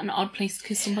she... Isn't that an odd place to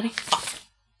kiss somebody?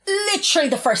 Literally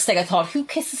the first thing I thought. Who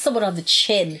kisses someone on the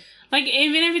chin? Like,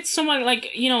 even if it's someone,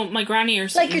 like, you know, my granny or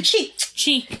something. Like your cheek.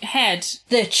 Cheek, head.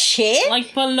 The chin?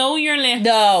 Like, below your lips.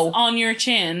 No. On your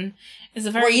chin. Is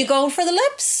a very... Were you going for the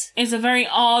lips? Is a very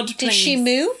odd place. Did she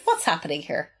move? What's happening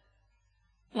here?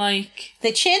 Like...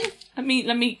 The chin? Let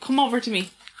me, come over to me.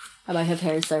 I might have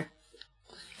hairs there.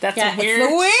 That's Yeah, weird.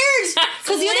 it's weird.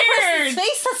 Because the other weird. person's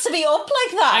face has to be up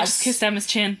like that. I just kissed Emma's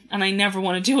chin and I never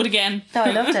want to do it again. No,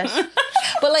 I loved it.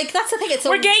 But like, that's the thing. It's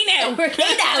We're gay now. We're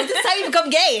gay now. This is how you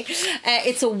become gay.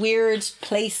 It's a weird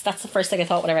place. That's the first thing I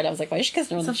thought when I read it. I was like, why is she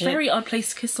kissing her on the It's a chin? very odd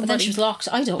place to kiss But then somebody. she was locked.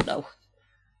 I don't know.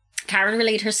 Karen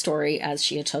relayed her story as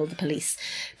she had told the police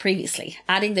previously,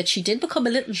 adding that she did become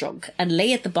a little drunk and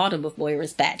lay at the bottom of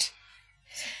Moira's bed.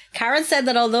 Karen said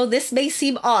that although this may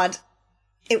seem odd,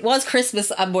 it was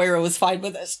Christmas and Moira was fine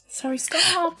with it. Sorry,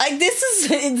 stop. Like, this is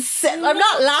insane. I'm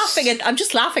not laughing at... I'm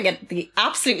just laughing at the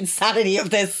absolute insanity of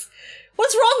this.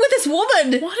 What's wrong with this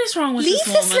woman? What is wrong with Leave this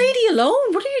woman? this lady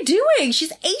alone. What are you doing?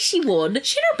 She's 81. Is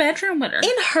she in her bedroom with her?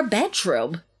 In her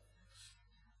bedroom.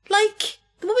 Like,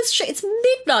 the woman's... It's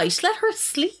midnight. Let her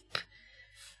sleep.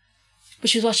 But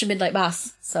she was watching Midnight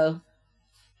Mass, so...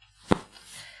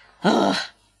 Ugh.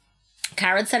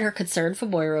 Karen said her concern for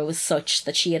Moira was such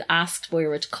that she had asked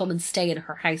Moira to come and stay in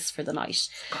her house for the night.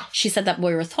 She said that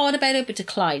Moira thought about it but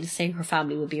declined, saying her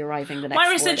family would be arriving the next morning.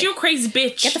 Moira said, "You crazy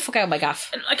bitch. Get the fuck out of my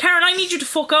gaff." Karen, I need you to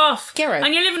fuck off. Get out.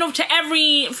 And you're living up to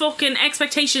every fucking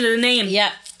expectation of the name.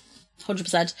 Yeah,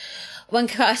 100%.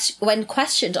 When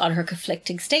questioned on her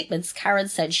conflicting statements, Karen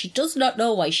said she does not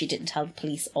know why she didn't tell the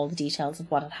police all the details of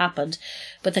what had happened,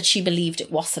 but that she believed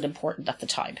it wasn't important at the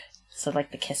time. So,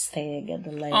 like, the kiss thing and the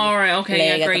laying,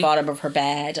 laying at the bottom of her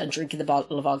bed and drinking the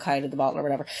bottle of vodka out of the bottle or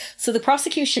whatever. So the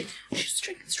prosecution... She's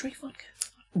drinking straight vodka.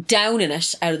 Downing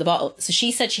it out of the bottle. So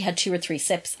she said she had 2 or 3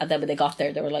 sips, and then when they got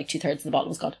there, they were like 2/3 of the bottle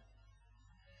was gone.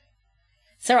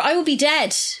 Sarah, I would be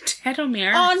dead. Dead on my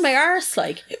arse. On my arse,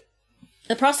 like...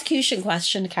 The prosecution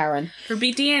questioned Karen. There'd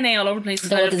be DNA all over the place.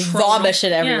 There was vomit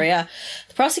and everywhere, yeah.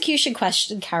 The prosecution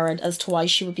questioned Karen as to why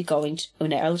she would be going to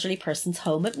an elderly person's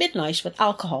home at midnight with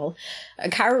alcohol.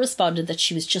 And Karen responded that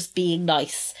she was just being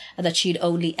nice and that she had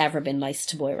only ever been nice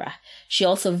to Moira. She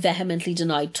also vehemently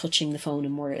denied touching the phone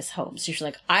in Moira's home. So she's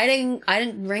like, I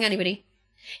didn't ring anybody.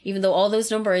 Even though all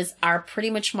those numbers are pretty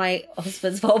much my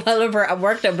husband's mobile number and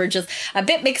work number, just a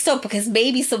bit mixed up because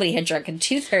maybe somebody had drunk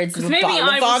 2/3 of a bottle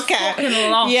of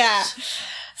vodka. Yeah.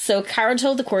 So Karen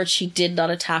told the court she did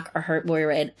not attack or hurt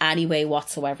Moira in any way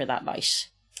whatsoever that night.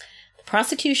 The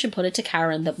prosecution put it to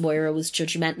Karen that Moira was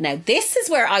judgmental. Now, this is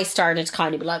where I started to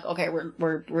kind of be like, okay,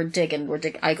 we're digging.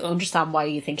 I understand why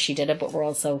you think she did it, but we're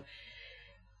also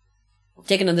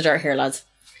digging in the dirt here, lads.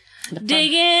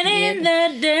 Digging in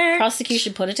the dirt.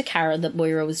 Prosecution put it to Karen that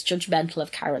Moira was judgmental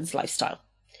of Karen's lifestyle.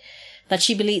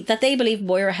 That they believed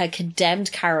Moira had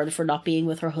condemned Karen for not being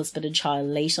with her husband and child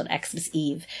late on Xmas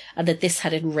Eve, and that this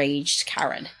had enraged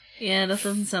Karen. Yeah, that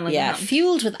doesn't sound like that.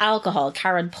 Fueled with alcohol,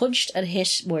 Karen punched and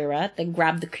hit Moira, then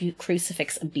grabbed the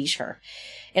crucifix and beat her.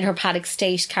 In her panicked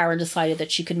state, Karen decided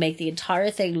that she could make the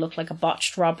entire thing look like a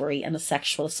botched robbery and a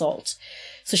sexual assault.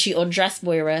 So she undressed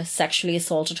Moira, sexually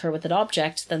assaulted her with an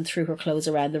object, then threw her clothes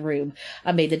around the room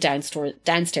and made the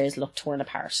downstairs look torn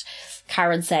apart.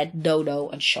 Karen said no,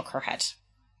 and shook her head.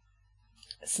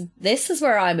 So this is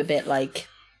where I'm a bit like,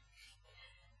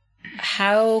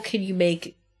 how can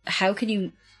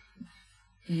you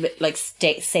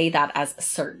say that as a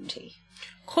certainty?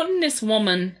 Couldn't this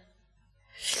woman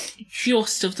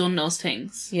just have done those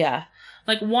things? Yeah.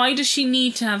 Like, why does she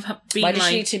need to have been Why does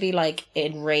she need to be, like,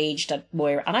 enraged at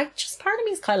Moira? And part of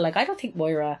me is kind of like, I don't think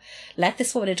Moira let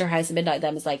this woman into her house at midnight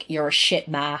then was like, you're a shit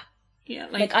ma. Yeah,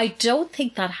 like I don't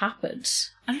think that happened.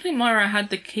 I don't think Moira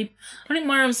had the I don't think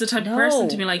Moira was the type of person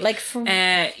to be like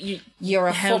you're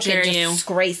a fucking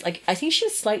disgrace. Like, I think she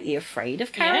was slightly afraid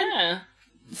of Karen. Yeah.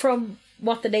 From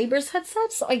what the neighbours had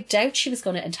said. So I doubt she was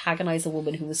going to antagonise a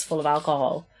woman who was full of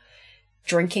alcohol,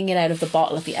 drinking it out of the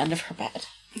bottle at the end of her bed.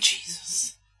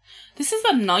 Jesus. This is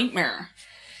a nightmare.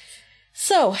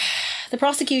 So, the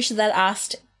prosecution then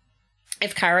asked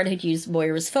if Karen had used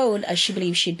Moira's phone, as she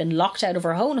believed she'd been locked out of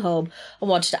her own home and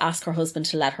wanted to ask her husband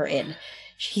to let her in.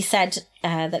 He said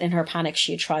that in her panic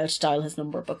she had tried to dial his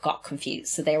number but got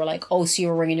confused. So they were like, oh, so you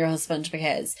were ringing your husband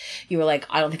because you were like,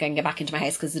 I don't think I can get back into my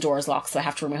house because the door is locked, so I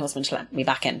have to ring my husband to let me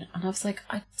back in. And I was like,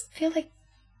 I feel like,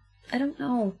 I don't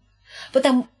know. But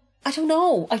then, I don't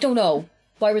know.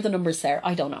 Why were the numbers there?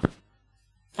 I don't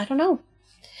know.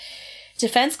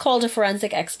 Defense called a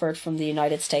forensic expert from the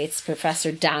United States,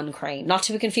 Professor Dan Crane, not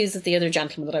to be confused with the other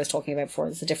gentleman that I was talking about before.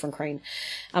 It's a different Crane.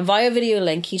 And via video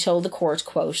link, he told the court,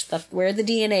 quote, that where the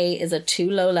DNA is at too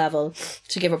low level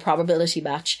to give a probability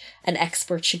match, an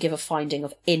expert should give a finding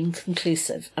of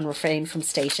inconclusive and refrain from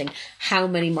stating how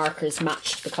many markers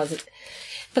matched because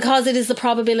it is the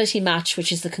probability match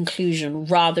which is the conclusion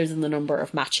rather than the number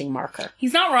of matching marker.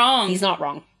 He's not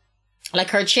wrong. Like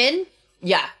her chin,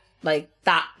 yeah. Like,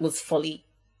 that was fully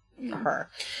her.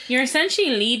 You're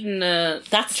essentially leading the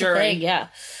That's jury. The thing, yeah.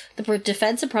 The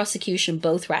defence and prosecution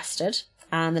both rested,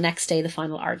 and the next day the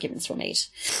final arguments were made.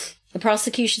 The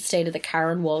prosecution stated that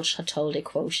Karen Walsh had told a,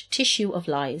 quote, tissue of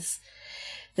lies.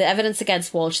 The evidence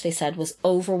against Walsh, they said, was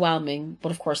overwhelming,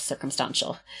 but of course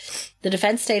circumstantial. The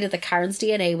defence stated that Karen's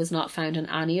DNA was not found in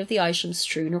any of the items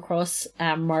strewn across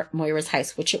Moira's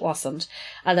house, which it wasn't,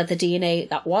 and that the DNA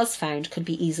that was found could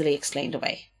be easily explained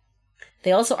away.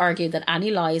 They also argued that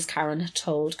any lies Karen had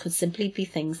told could simply be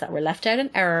things that were left out in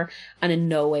error and in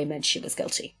no way meant she was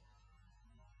guilty.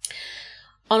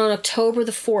 On October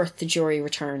the 4th, the jury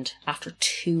returned after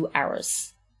 2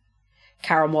 hours.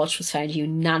 Karen Walsh was found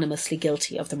unanimously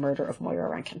guilty of the murder of Moira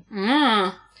Rankin.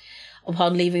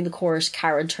 Upon leaving the court,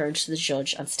 Karen turned to the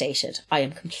judge and stated, "I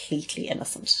am completely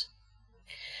innocent."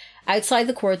 Outside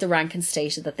the court, the Rankins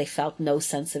stated that they felt no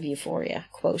sense of euphoria.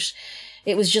 Quote,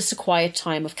 "It was just a quiet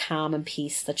time of calm and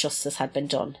peace that justice had been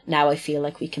done. Now I feel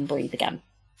like we can breathe again."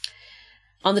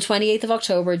 On the 28th of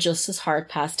October, Justice Hart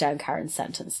passed down Karen's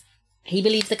sentence. He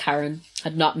believed that Karen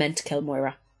had not meant to kill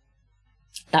Moira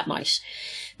that night,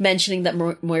 mentioning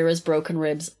that Moira's broken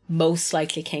ribs most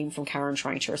likely came from Karen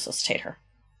trying to resuscitate her.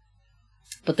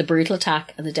 But the brutal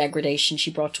attack and the degradation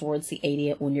she brought towards the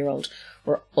 81-year-old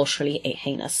were utterly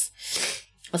heinous.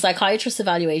 A psychiatrist's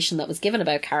evaluation that was given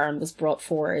about Karen was brought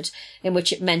forward, in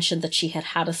which it mentioned that she had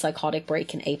had a psychotic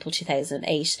break in April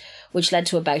 2008, which led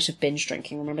to a bout of binge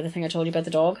drinking. Remember the thing I told you about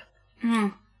the dog?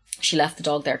 She left the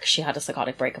dog there because she had a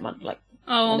psychotic break, a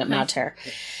mad terror.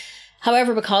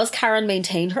 However, because Karen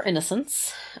maintained her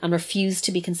innocence and refused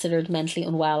to be considered mentally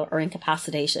unwell or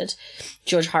incapacitated,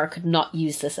 Judge Hart could not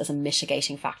use this as a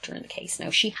mitigating factor in the case. Now,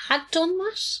 she had done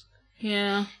that.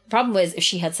 Yeah. The problem was, if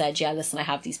she had said, "Yeah, listen, I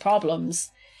have these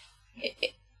problems,"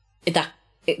 it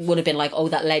would have been like, "Oh,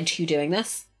 that led to you doing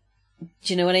this."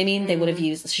 Do you know what I mean? They would have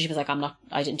used, so she was like,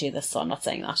 I didn't do this, so I'm not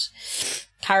saying that.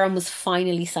 Karen was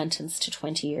finally sentenced to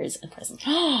 20 years in prison.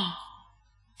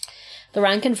 The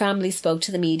Rankin family spoke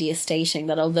to the media, stating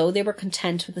that although they were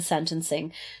content with the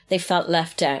sentencing, they felt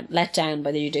let down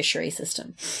by the judiciary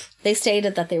system. They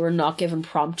stated that they were not given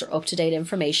prompt or up-to-date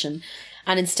information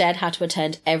and instead had to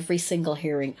attend every single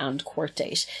hearing and court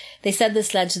date. They said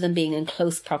this led to them being in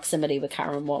close proximity with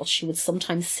Karen Walsh. She would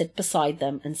sometimes sit beside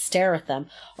them and stare at them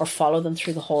or follow them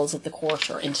through the halls of the court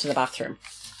or into the bathroom.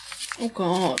 Oh,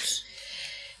 God.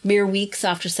 Mere weeks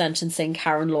after sentencing,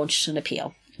 Karen launched an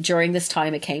appeal. During this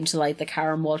time, it came to light that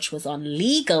Karen Walsh was on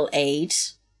legal aid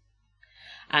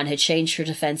and had changed her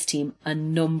defence team a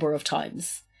number of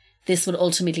times. This would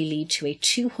ultimately lead to a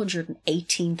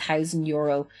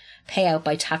 €218,000 payout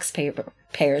by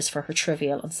taxpayers for her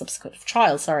trial and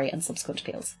subsequent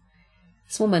appeals.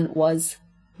 This woman was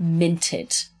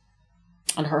minted,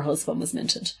 and her husband was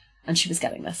minted, and she was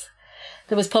getting this.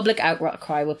 There was public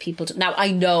outcry with people. Now,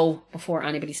 I know before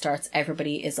anybody starts,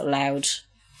 everybody is allowed.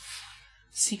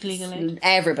 Seek legal aid.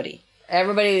 Everybody,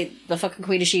 the fucking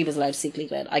Queen of Sheba is allowed to seek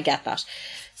legal aid. I get that.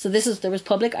 So there was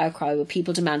public outcry with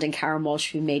people demanding Karen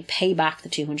Walsh be made pay back the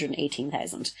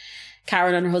 $218,000.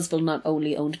 Karen and her husband not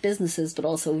only owned businesses but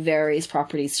also various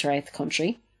properties throughout the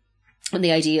country, and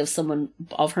the idea of someone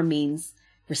of her means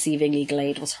receiving legal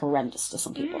aid was horrendous to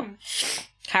some people.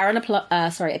 Karen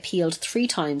appealed 3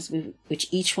 times, which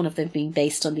each one of them being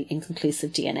based on the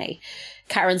inconclusive DNA.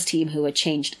 Karen's team, who had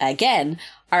changed again,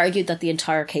 argued that the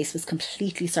entire case was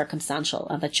completely circumstantial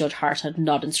and that Judge Hart had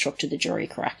not instructed the jury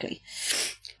correctly.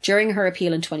 During her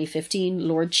appeal in 2015,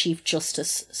 Lord Chief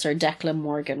Justice Sir Declan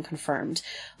Morgan confirmed,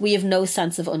 "We have no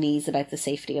sense of unease about the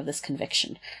safety of this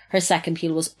conviction." Her second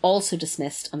appeal was also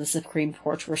dismissed and the Supreme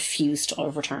Court refused to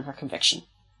overturn her conviction.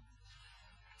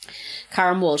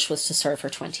 Karen Walsh was to serve her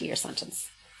 20-year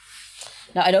sentence.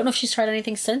 Now, I don't know if she's tried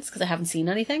anything since because I haven't seen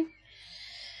anything.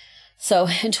 So,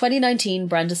 in 2019,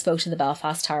 Brenda spoke to the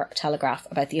Belfast Telegraph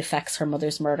about the effects her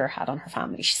mother's murder had on her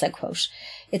family. She said, quote,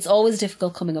 "It's always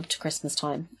difficult coming up to Christmas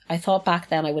time. I thought back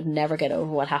then I would never get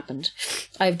over what happened.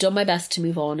 I have done my best to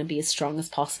move on and be as strong as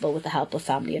possible with the help of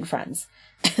family and friends.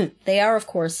 There are, of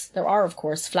course,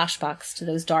 flashbacks to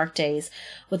those dark days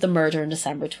with the murder in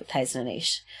December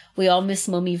 2008. We all miss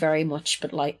Mummy very much,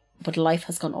 but life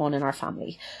has gone on in our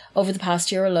family. Over the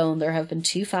past year alone, there have been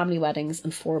 2 family weddings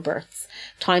and 4 births,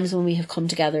 times when we have come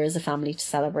together as a family to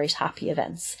celebrate happy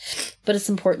events. But it's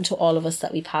important to all of us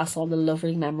that we pass on the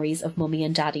lovely memories of Mummy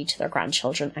and Daddy to their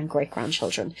grandchildren and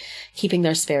great-grandchildren, keeping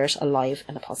their spirit alive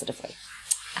in a positive way."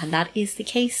 And that is the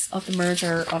case of the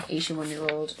murder of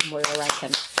 81-year-old Moira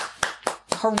Rankin.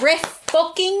 Horrific.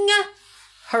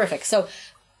 So,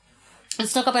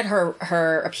 let's talk about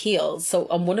her appeals. So,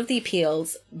 on one of the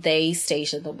appeals, they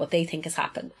stated that what they think has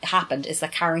happened is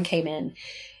that Karen came in,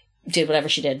 did whatever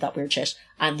she did, that weird shit,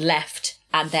 and left.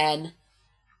 And then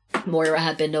Moira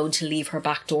had been known to leave her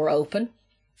back door open,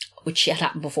 which had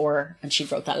happened before, and she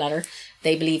wrote that letter.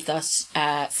 They believe that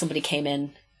somebody came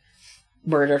in,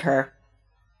 murdered her,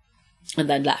 and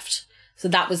then left. So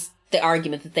that was the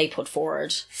argument that they put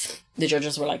forward. The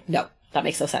judges were like, no, that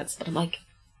makes no sense. But I'm like,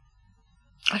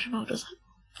 I don't know, does it?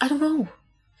 I don't know.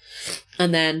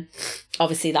 And then,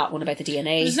 obviously, that one about the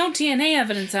DNA. There's no DNA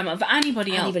evidence, Emma, of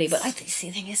anybody else. But I think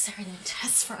the thing is, they didn't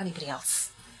test for anybody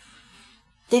else.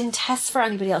 They didn't test for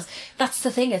anybody else. That's the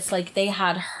thing. It's like they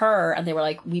had her and they were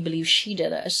like, we believe she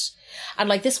did it. And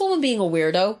like this woman being a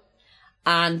weirdo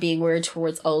and being weird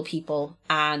towards old people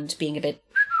and being a bit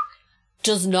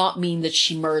does not mean that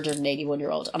she murdered an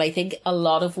 81-year-old. And I think a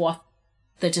lot of what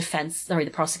the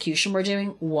prosecution were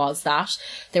doing was that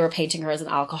they were painting her as an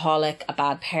alcoholic, a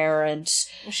bad parent.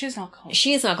 Well, she's not alcoholic.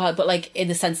 She is an alcoholic, but like in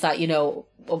the sense that, you know,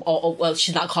 well,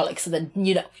 she's not alcoholic, so then,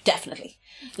 you know, definitely.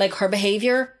 Like her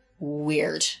behaviour,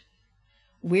 weird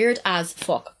as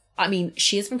fuck. I mean,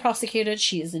 she has been prosecuted.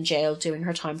 She is in jail doing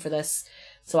her time for this.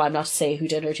 So I'm not to say who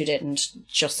did or who didn't.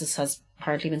 Justice has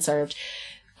apparently been served.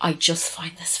 I just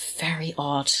find this very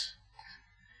odd.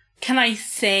 Can I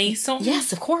say something?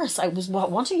 Yes, of course. I was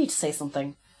wanting you to say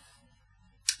something.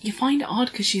 You find it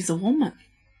odd because she's a woman.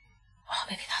 Oh,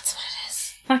 maybe that's what it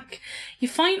is. Like,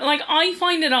 I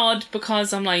find it odd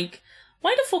because I'm like,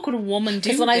 why the fuck would a woman do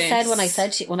this? Because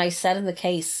when I said in the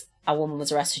case a woman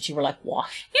was arrested, you were like, what?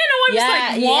 Yeah, no, I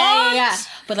was like, what? Yeah.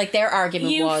 But like their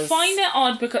argument was... You find it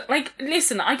odd because, like,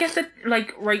 listen, I get that,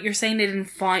 like, right, you're saying they didn't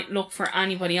look for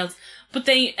anybody else, but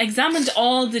they examined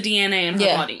all the DNA in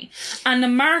her body. And the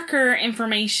marker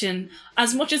information,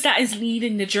 as much as that is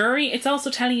leading the jury, it's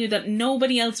also telling you that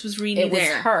nobody else was really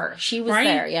there. It was her. She was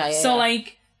there. Yeah. So,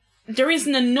 like, there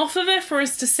isn't enough of it for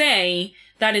us to say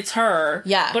that it's her.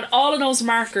 Yeah. But all of those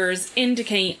markers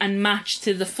indicate and match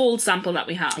to the full sample that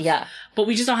we have. Yeah. But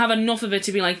we just don't have enough of it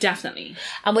to be like, definitely.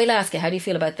 And we'll ask you, how do you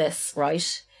feel about this,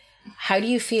 right? How do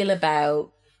you feel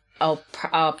about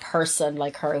a person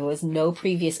like her who has no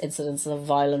previous incidents of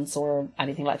violence or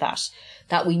anything like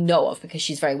that we know of, because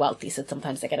she's very wealthy, so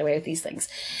sometimes they get away with these things,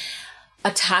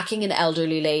 attacking an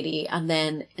elderly lady and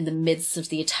then in the midst of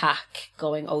the attack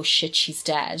going, oh shit, she's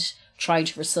dead, trying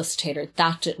to resuscitate her,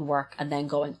 that didn't work, and then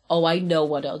going, oh, I know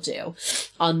what I'll do.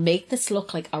 I'll make this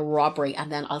look like a robbery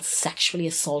and then I'll sexually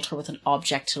assault her with an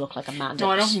object to look like a man did. No,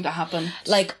 I don't think that happened.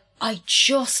 Like, I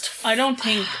don't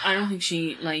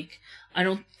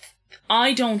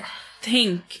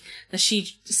think that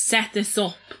she set this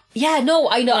up. Yeah, no,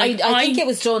 I know. Like, I think it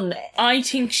was done. I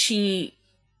think she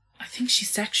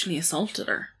sexually assaulted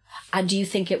her. And do you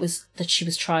think it was that she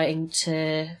was trying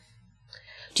to...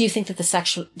 Do you think that the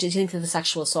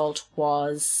sexual assault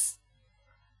was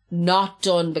not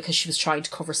done because she was trying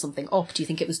to cover something up? Do you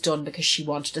think it was done because she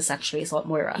wanted to sexually assault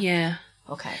Moira? Yeah.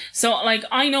 Okay. So, like,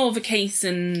 I know of a case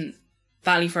in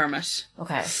Ballyfermot.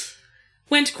 Okay.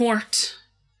 Went to court.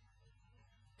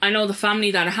 I know the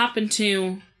family that it happened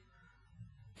to.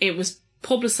 It was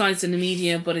publicised in the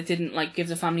media, but it didn't, like, give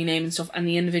the family name and stuff, and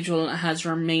the individual has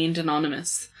remained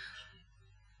anonymous.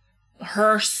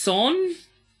 Her son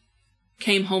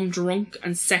came home drunk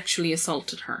and sexually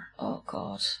assaulted her. Oh,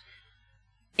 God.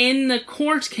 In the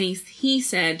court case, he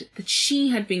said that she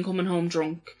had been coming home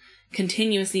drunk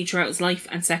continuously throughout his life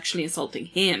and sexually assaulting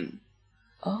him.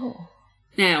 Oh.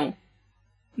 Now,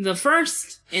 the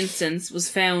first instance was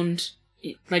found,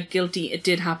 like, guilty. It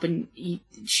did happen.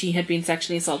 She had been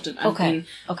sexually assaulted and been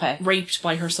raped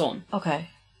by her son. Okay.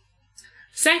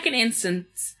 Second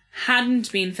instance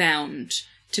hadn't been found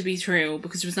to be true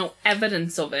because there was no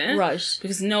evidence of it. Right.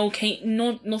 Because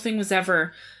nothing was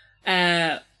ever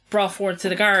brought forward to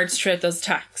the guards throughout those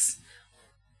attacks.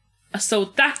 So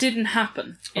that didn't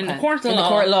happen. In the court of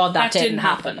law, that didn't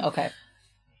happen. Okay.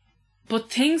 But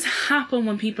things happen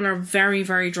when people are very,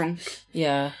 very drunk.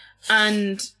 Yeah.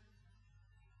 And,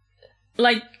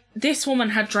 like, this woman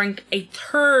had drank a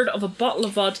third of a bottle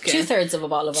of vodka. 2/3 of a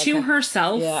bottle of vodka. To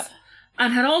herself. Yeah.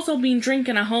 And had also been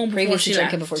drinking at home before she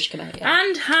left. Before she came out, yeah.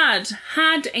 And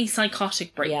had a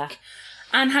psychotic break. Yeah.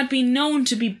 And had been known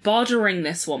to be bothering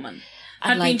this woman.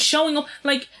 Had been showing up,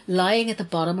 like... Lying at the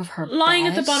bottom of her bed. Lying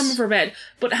at the bottom of her bed.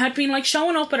 But had been, like,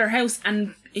 showing up at her house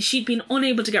and she'd been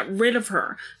unable to get rid of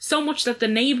her. So much that the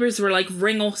neighbours were like,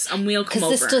 ring us and we'll come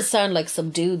over. Because this does sound like some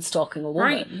dude stalking a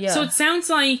woman. Right. Yeah. So it sounds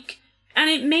like... And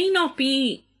it may not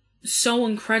be so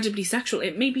incredibly sexual.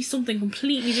 It may be something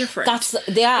completely different.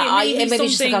 It may be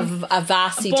just like a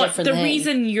vastly different thing. But the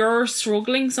reason you're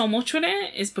struggling so much with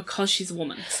it is because she's a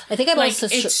woman. I think I'm also...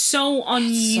 It's so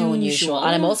unusual.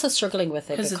 And I'm also struggling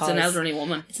with it because it's an elderly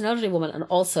woman. It's an elderly woman. And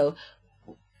also,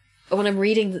 when I'm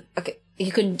reading...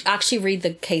 you can actually read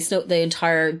the case note, the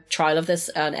entire trial of this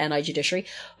on NI Judiciary.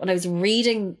 When I was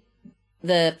reading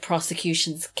the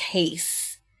prosecution's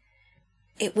case,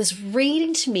 it was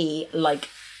reading to me like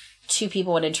two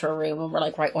people went into a room and were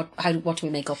like, right, what do we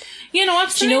make up? You know,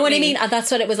 absolutely. Do you know what I mean? And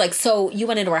that's what it was like. So you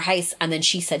went into her house and then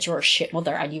she said you're a shit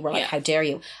mother and you were like, how dare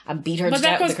you? And beat her to death. But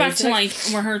that goes back to like,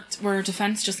 were her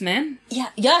defense just men?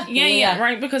 Yeah,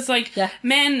 right? Because like,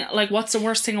 men, like, what's the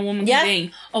worst thing a woman can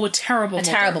be? Oh, a terrible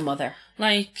mother.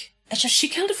 Like, it's just, she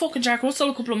killed a fucking Jack Russell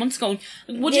a couple of months ago.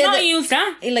 Would you not use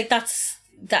that? Like,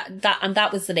 that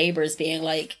was the neighbours being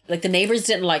like the neighbours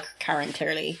didn't like Karen,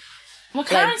 clearly. Well,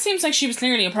 Karen seems like she was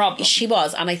clearly a problem. She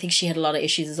was, and I think she had a lot of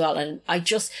issues as well. And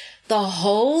the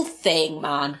whole thing,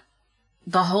 man,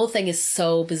 the whole thing is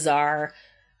so bizarre.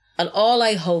 And all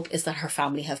I hope is that her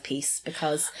family have peace,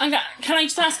 because... Can I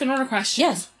just ask another question?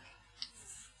 Yes.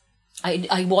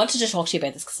 I wanted to talk to you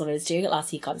about this because when I was doing it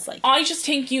last week, I was like... I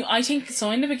think, so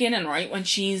in the beginning, right, when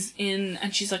she's in,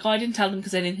 and she's like, oh, I didn't tell them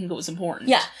because I didn't think it was important.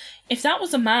 Yeah. If that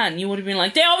was a man, you would have been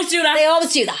like, they always do that.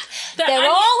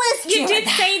 You did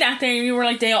say that there. You were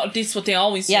like, this is what they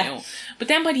always do. But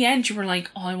then by the end, you were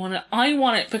like, oh, I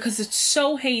want it because it's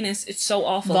so heinous. It's so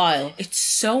awful. Vile. It's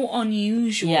so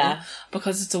unusual. Yeah.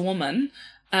 Because it's a woman.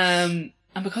 And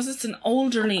because it's an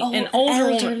older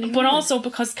woman. But also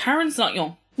because Karen's not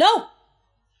young. No.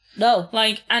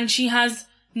 Like, and she has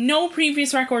no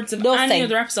previous records of any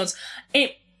other episodes.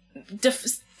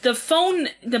 The phone,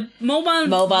 the mobile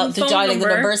phone the dialing number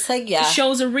the numbers thing,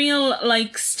 shows a real,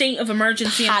 like, state of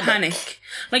emergency and panic.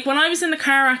 Like, when I was in the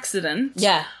car accident,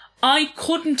 I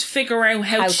couldn't figure out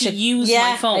how to use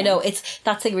my phone. I know, it's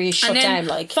that thing where you shut down,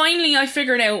 like... Finally, I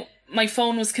figured out my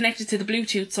phone was connected to the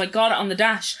Bluetooth, so I got it on the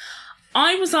dash.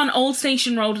 I was on Old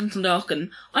Station Road in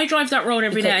Kildalkin. I drive that road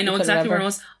every day. I know exactly where I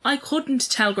was. I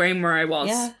couldn't tell Graham where I was.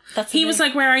 Yeah, he was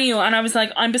like, where are you? And I was like,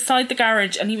 I'm beside the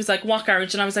garage. And he was like, what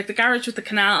garage? And I was like, the garage with the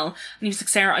canal. And he was like,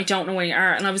 Sarah, I don't know where you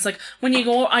are. And I was like, when you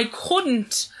go, I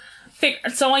couldn't figure...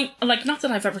 So I, like, not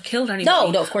that I've ever killed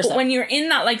anybody. No, of course not. But when you're in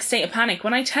that, like, state of panic,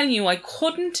 when I tell you I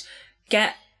couldn't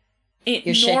get it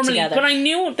your normally, shit together. but I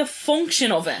knew the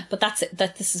function of it. But that's it.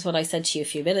 This is what I said to you a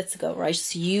few minutes ago, right?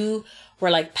 So you were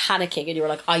like panicking and you were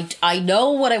like, I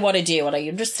know what I want to do and I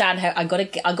understand how I'm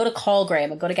gonna call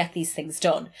Graham, I'm gonna get these things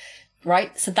done.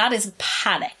 Right? So that is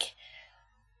panic.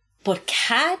 But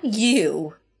can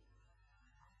you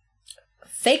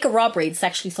fake a robbery and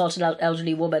sexually assault an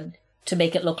elderly woman to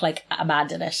make it look like a man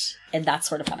did it in that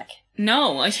sort of panic?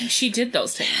 No, I think she did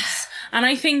those things. And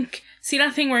I think, see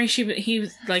that thing where he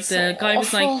was like, the guy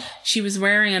was like, she was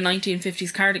wearing a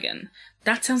 1950s cardigan.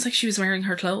 That sounds like she was wearing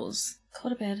her clothes.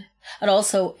 Could have been. And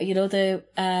also, you know,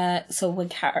 so when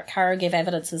Cara gave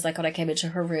evidence, was like when I came into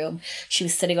her room, she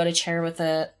was sitting on a chair with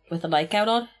a nightgown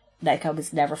on. Nightgown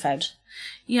was never found.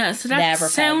 Yeah, so that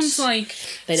sounds like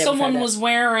someone was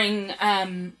wearing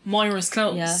Moira's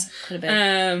clothes. Yeah, could have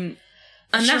been.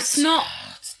 And that's not...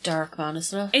 It's dark, man,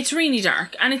 isn't it? It's really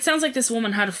dark. And it sounds like this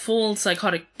woman had a full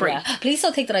psychotic break. Yeah. Please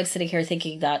don't think that I'm sitting here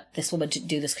thinking that this woman didn't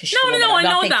do this because she's No, I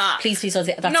know that. Please don't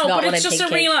say that's no, not what I'm thinking. No, but it's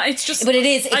just a real... It's just... But it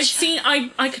is...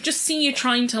 I could just see you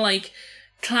trying to, like...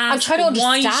 I'm trying to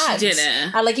understand why she did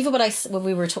it. And like even when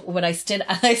I stood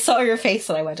and I saw your face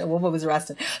and I went, a woman was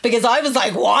arrested, because I was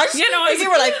like, what? You know, you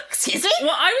were like, excuse me.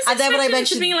 Well, I was expecting when I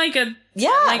mentioned, it to be like a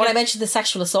when I mentioned the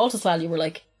sexual assault as well, you were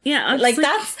like, yeah, like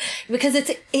that's because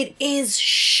it is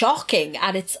shocking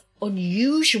and it's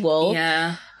unusual.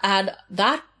 Yeah, and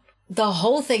that. The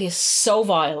whole thing is so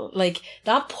vile. Like,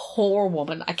 that poor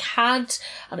woman, I can't...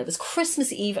 And it was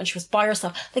Christmas Eve and she was by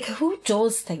herself. Like, who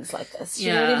does things like this?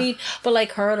 You know what I mean? But,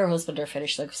 like, her and her husband are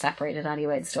finished, like, separated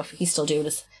anyway and stuff. He's still doing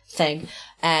his thing.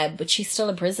 But she's still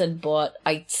in prison, but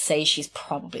I'd say she's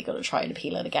probably going to try and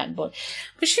appeal it again. But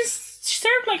she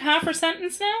served, like, half her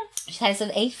sentence now?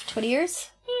 2008, 20 years?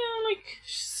 Yeah,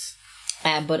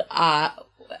 like... But,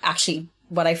 actually...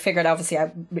 What I figured, obviously,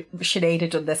 Sinead had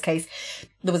done this case.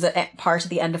 There was a part at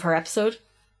the end of her episode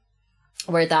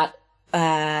where that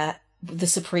the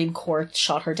Supreme Court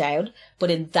shot her down.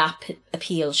 But in that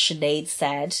appeal, Sinead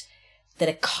said that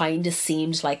it kind of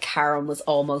seemed like Karen was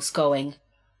almost going,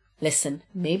 listen,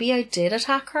 maybe I did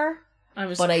attack her,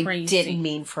 but I didn't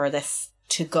mean for this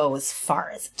to go as far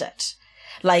as it did.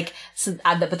 Like, so,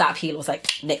 but that appeal was like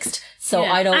nixed. So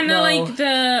I don't know. And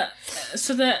like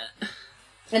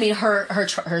I mean,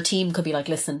 her team could be like,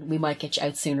 listen, we might get you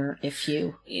out sooner if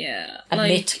you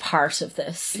admit part of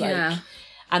this. Like,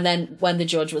 and then when the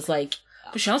judge was like...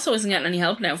 But she also isn't getting any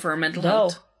help now for her mental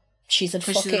health. No, she's in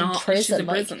fucking prison. She's in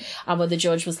prison. And when the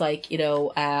judge was like, you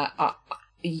know,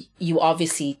 you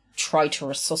obviously tried to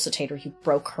resuscitate her. You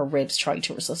broke her ribs trying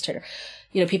to resuscitate her.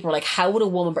 you know, people were like, how would a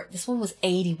woman break? This one was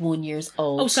 81 years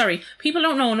old. Oh, sorry. People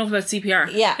don't know enough about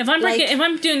CPR. Yeah. If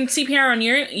I'm doing CPR on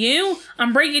you,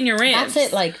 I'm breaking your ribs. That's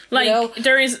it, like you know,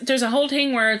 there's a whole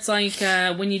thing where it's like,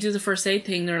 when you do the first aid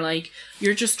thing, they're like,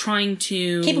 you're just trying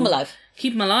to... keep them alive.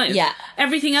 Keep them alive. Yeah.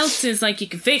 Everything else is like you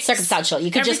can fix. Circumstantial.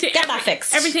 You can just get that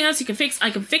fixed. Everything else you can fix.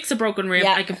 I can fix a broken rib.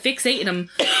 Yeah. I can fix 8 of them.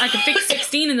 I can fix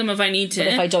 16 of them if I need to.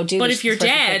 But if I don't do But this, if you're this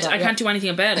person dead, can't, I can't do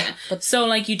anything about it. But, so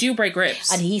like you do break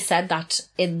ribs. and he said that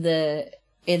in the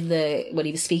when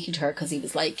he was speaking to her, because he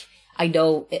was like, I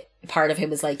know part of him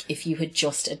was like, if you had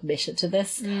just admitted to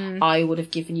this, I would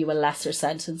have given you a lesser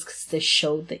sentence because this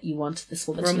showed that you wanted this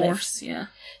woman remorse, to live. yeah.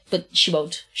 But she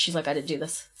won't. She's like, I didn't do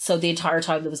this. So the entire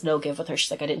time there was no give with her.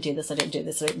 She's like, I didn't do this, I didn't do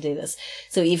this, I didn't do this.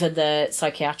 So even the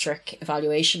psychiatric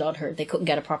evaluation on her, he couldn't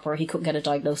get a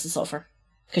diagnosis of her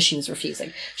because she was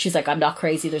refusing. She's like, I'm not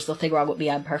crazy, there's nothing wrong with me,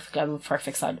 I'm perfect, I'm a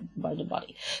perfect sound mind and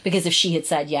body. Because if she had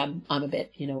said, yeah, I'm a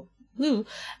bit, you know,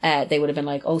 they would have been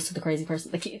like, oh, so the crazy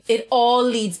person. Like, it all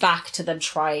leads back to them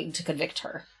trying to convict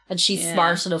her, and she's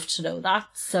smart enough to know that.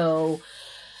 So,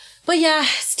 but yeah,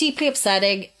 it's deeply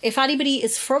upsetting. If anybody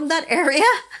is from that area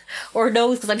or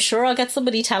knows, because I'm sure I'll get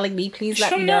somebody telling me, please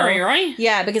let me know. Area, right?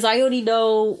 Yeah, because I only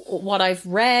know what I've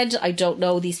read. I don't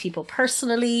know these people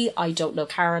personally. I don't know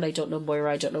Karen. I don't know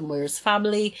Moira. I don't know Moira's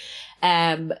family.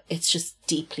 It's just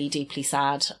deeply, deeply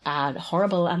sad and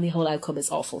horrible, and the whole outcome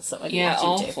is awful. So I mean,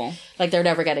 what do you do? Like, they're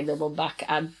never getting their mum back,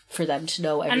 and for them to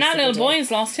know every and that little day, boy has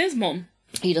lost his mum.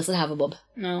 He doesn't have a mum.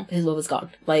 No, his mum is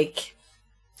gone. Like,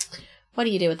 what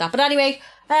do you do with that? But anyway,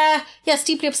 yes,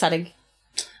 deeply upsetting.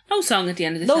 No song at the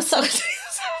end of this. No song.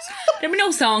 There'll be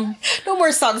no song. No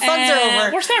more songs. Songs are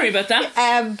over. We're sorry about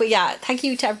that. But yeah, thank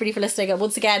you to everybody for listening. And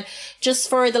once again, just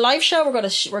for the live show,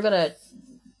 we're gonna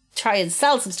try and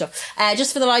sell some stuff.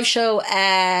 Just for the live show,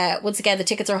 once again, the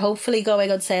tickets are hopefully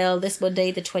going on sale this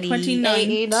Monday, the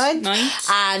 29th.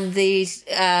 And the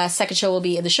second show will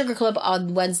be in the Sugar Club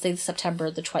on Wednesday, September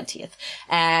the 20th.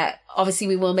 Obviously,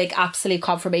 we will make absolute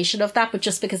confirmation of that, but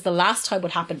just because the last time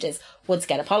what happened is, once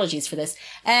again, apologies for this,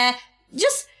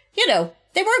 just, you know,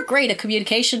 they weren't great at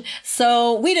communication,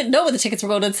 so we didn't know when the tickets were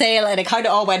going on sale, and it kind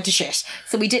of all went to shit.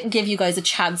 So we didn't give you guys a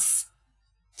chance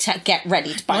to get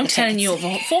ready to buy the tickets. I'm telling you,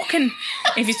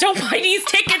 if you don't buy these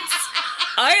tickets,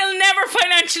 I'll never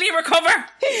financially recover.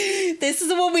 This is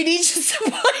the one we need you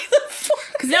to buy them for.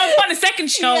 Because now I'm on a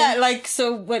second show. Yeah, like,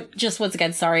 so, just once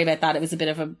again, sorry about that. It was a bit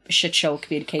of a shit show of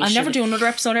communication. I'll never do another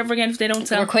episode ever again if they don't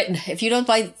sell. We're quitting. If you don't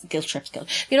buy, guilt trips, guilt.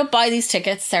 If you don't buy these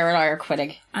tickets, Sarah and I are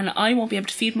quitting. And I won't be able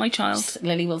to feed my child.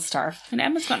 Lily will starve. And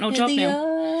Emma's got no job now.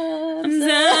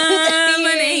 I'm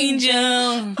an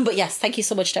angel. But yes, thank you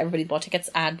so much to everybody who bought tickets,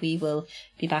 and we will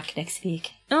be back next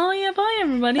week. Oh yeah, bye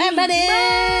everybody. Bye, buddy.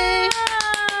 Bye.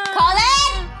 Call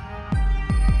it.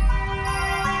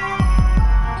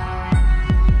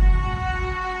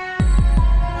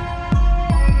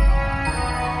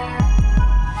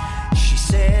 She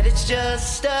said it's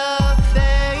just a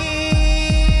phase.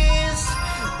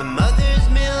 The mother's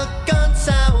milk gone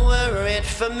sour, it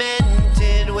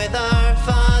fermented with our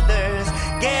father's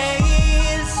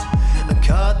gaze. I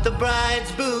caught the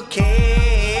bride's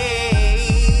bouquet.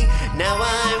 Now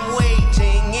I'm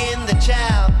waiting in the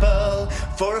chapel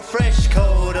for a fresh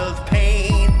coat of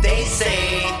paint. They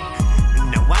say,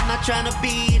 no, I'm not trying to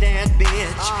be that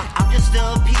bitch. I'm just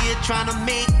up here trying to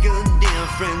make a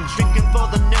difference. Drinking for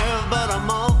the nerve, but I'm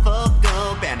all fucked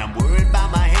up. And I'm worried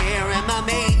about my hair and my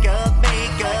makeup.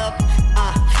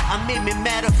 I made me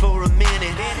matter for a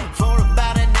minute. For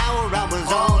about an hour I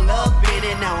was all up in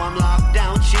it. Now I'm locked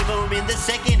down, shivering the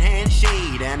secondhand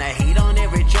shade. And I hate on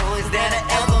every choice that I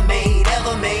ever made.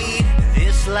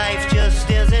 This life just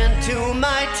isn't to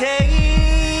my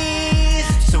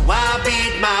taste. So I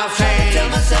beat my face. Try to tell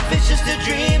myself it's just a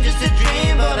dream,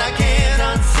 but I can't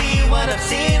unsee what I've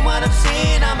seen.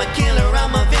 I'm a killer,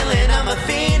 I'm a villain, I'm a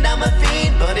fiend,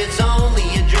 but it's only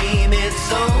a dream,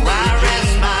 it's only a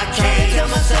dream. My try to tell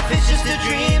myself it's just a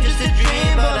dream,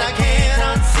 but I can't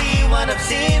unsee what I've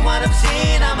seen.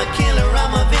 I'm a killer,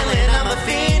 I'm a villain, I'm a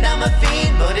fiend,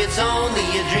 but it's only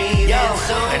a dream.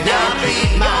 And I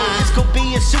beat mine. This could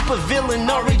be a super villain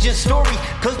origin story,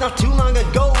 cause not too long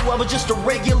ago I was just a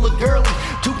regular girlie,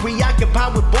 too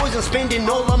preoccupied with boys and spending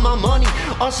all of my money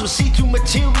on some see-through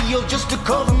material just to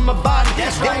cover my body.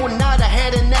 Then one night I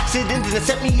had an accident that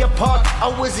set me apart. I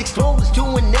was exposed to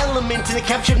an element and it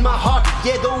captured my heart.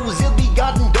 Yeah, those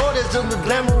ill-begotten daughters of the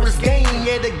glamorous game.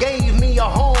 Yeah, they gave me a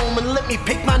home and let me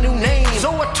pick my new name.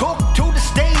 So I took to the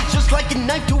stage just like a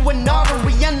knife to an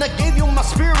artery, and I gave you my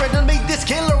spirit and made this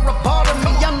killer a part of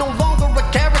me. I'm no longer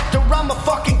a character, I'm a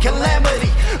fucking calamity.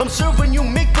 I'm serving you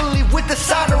make-believe with the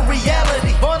side of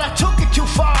reality, but I took it too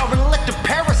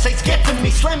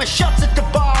slamming shots at the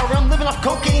bar. I'm living off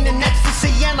cocaine and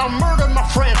ecstasy, and I'll murder my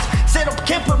friends. Set up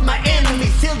camp with my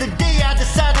enemies till the day I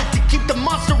decided to keep the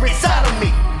monster inside of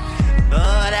me.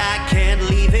 But I can't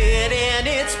leave it in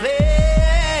its place.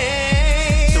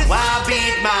 So I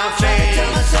beat my face. Trying to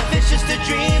tell myself it's just a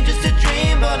dream,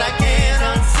 but I can't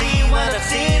unsee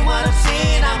what I've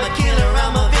seen, I'm a killer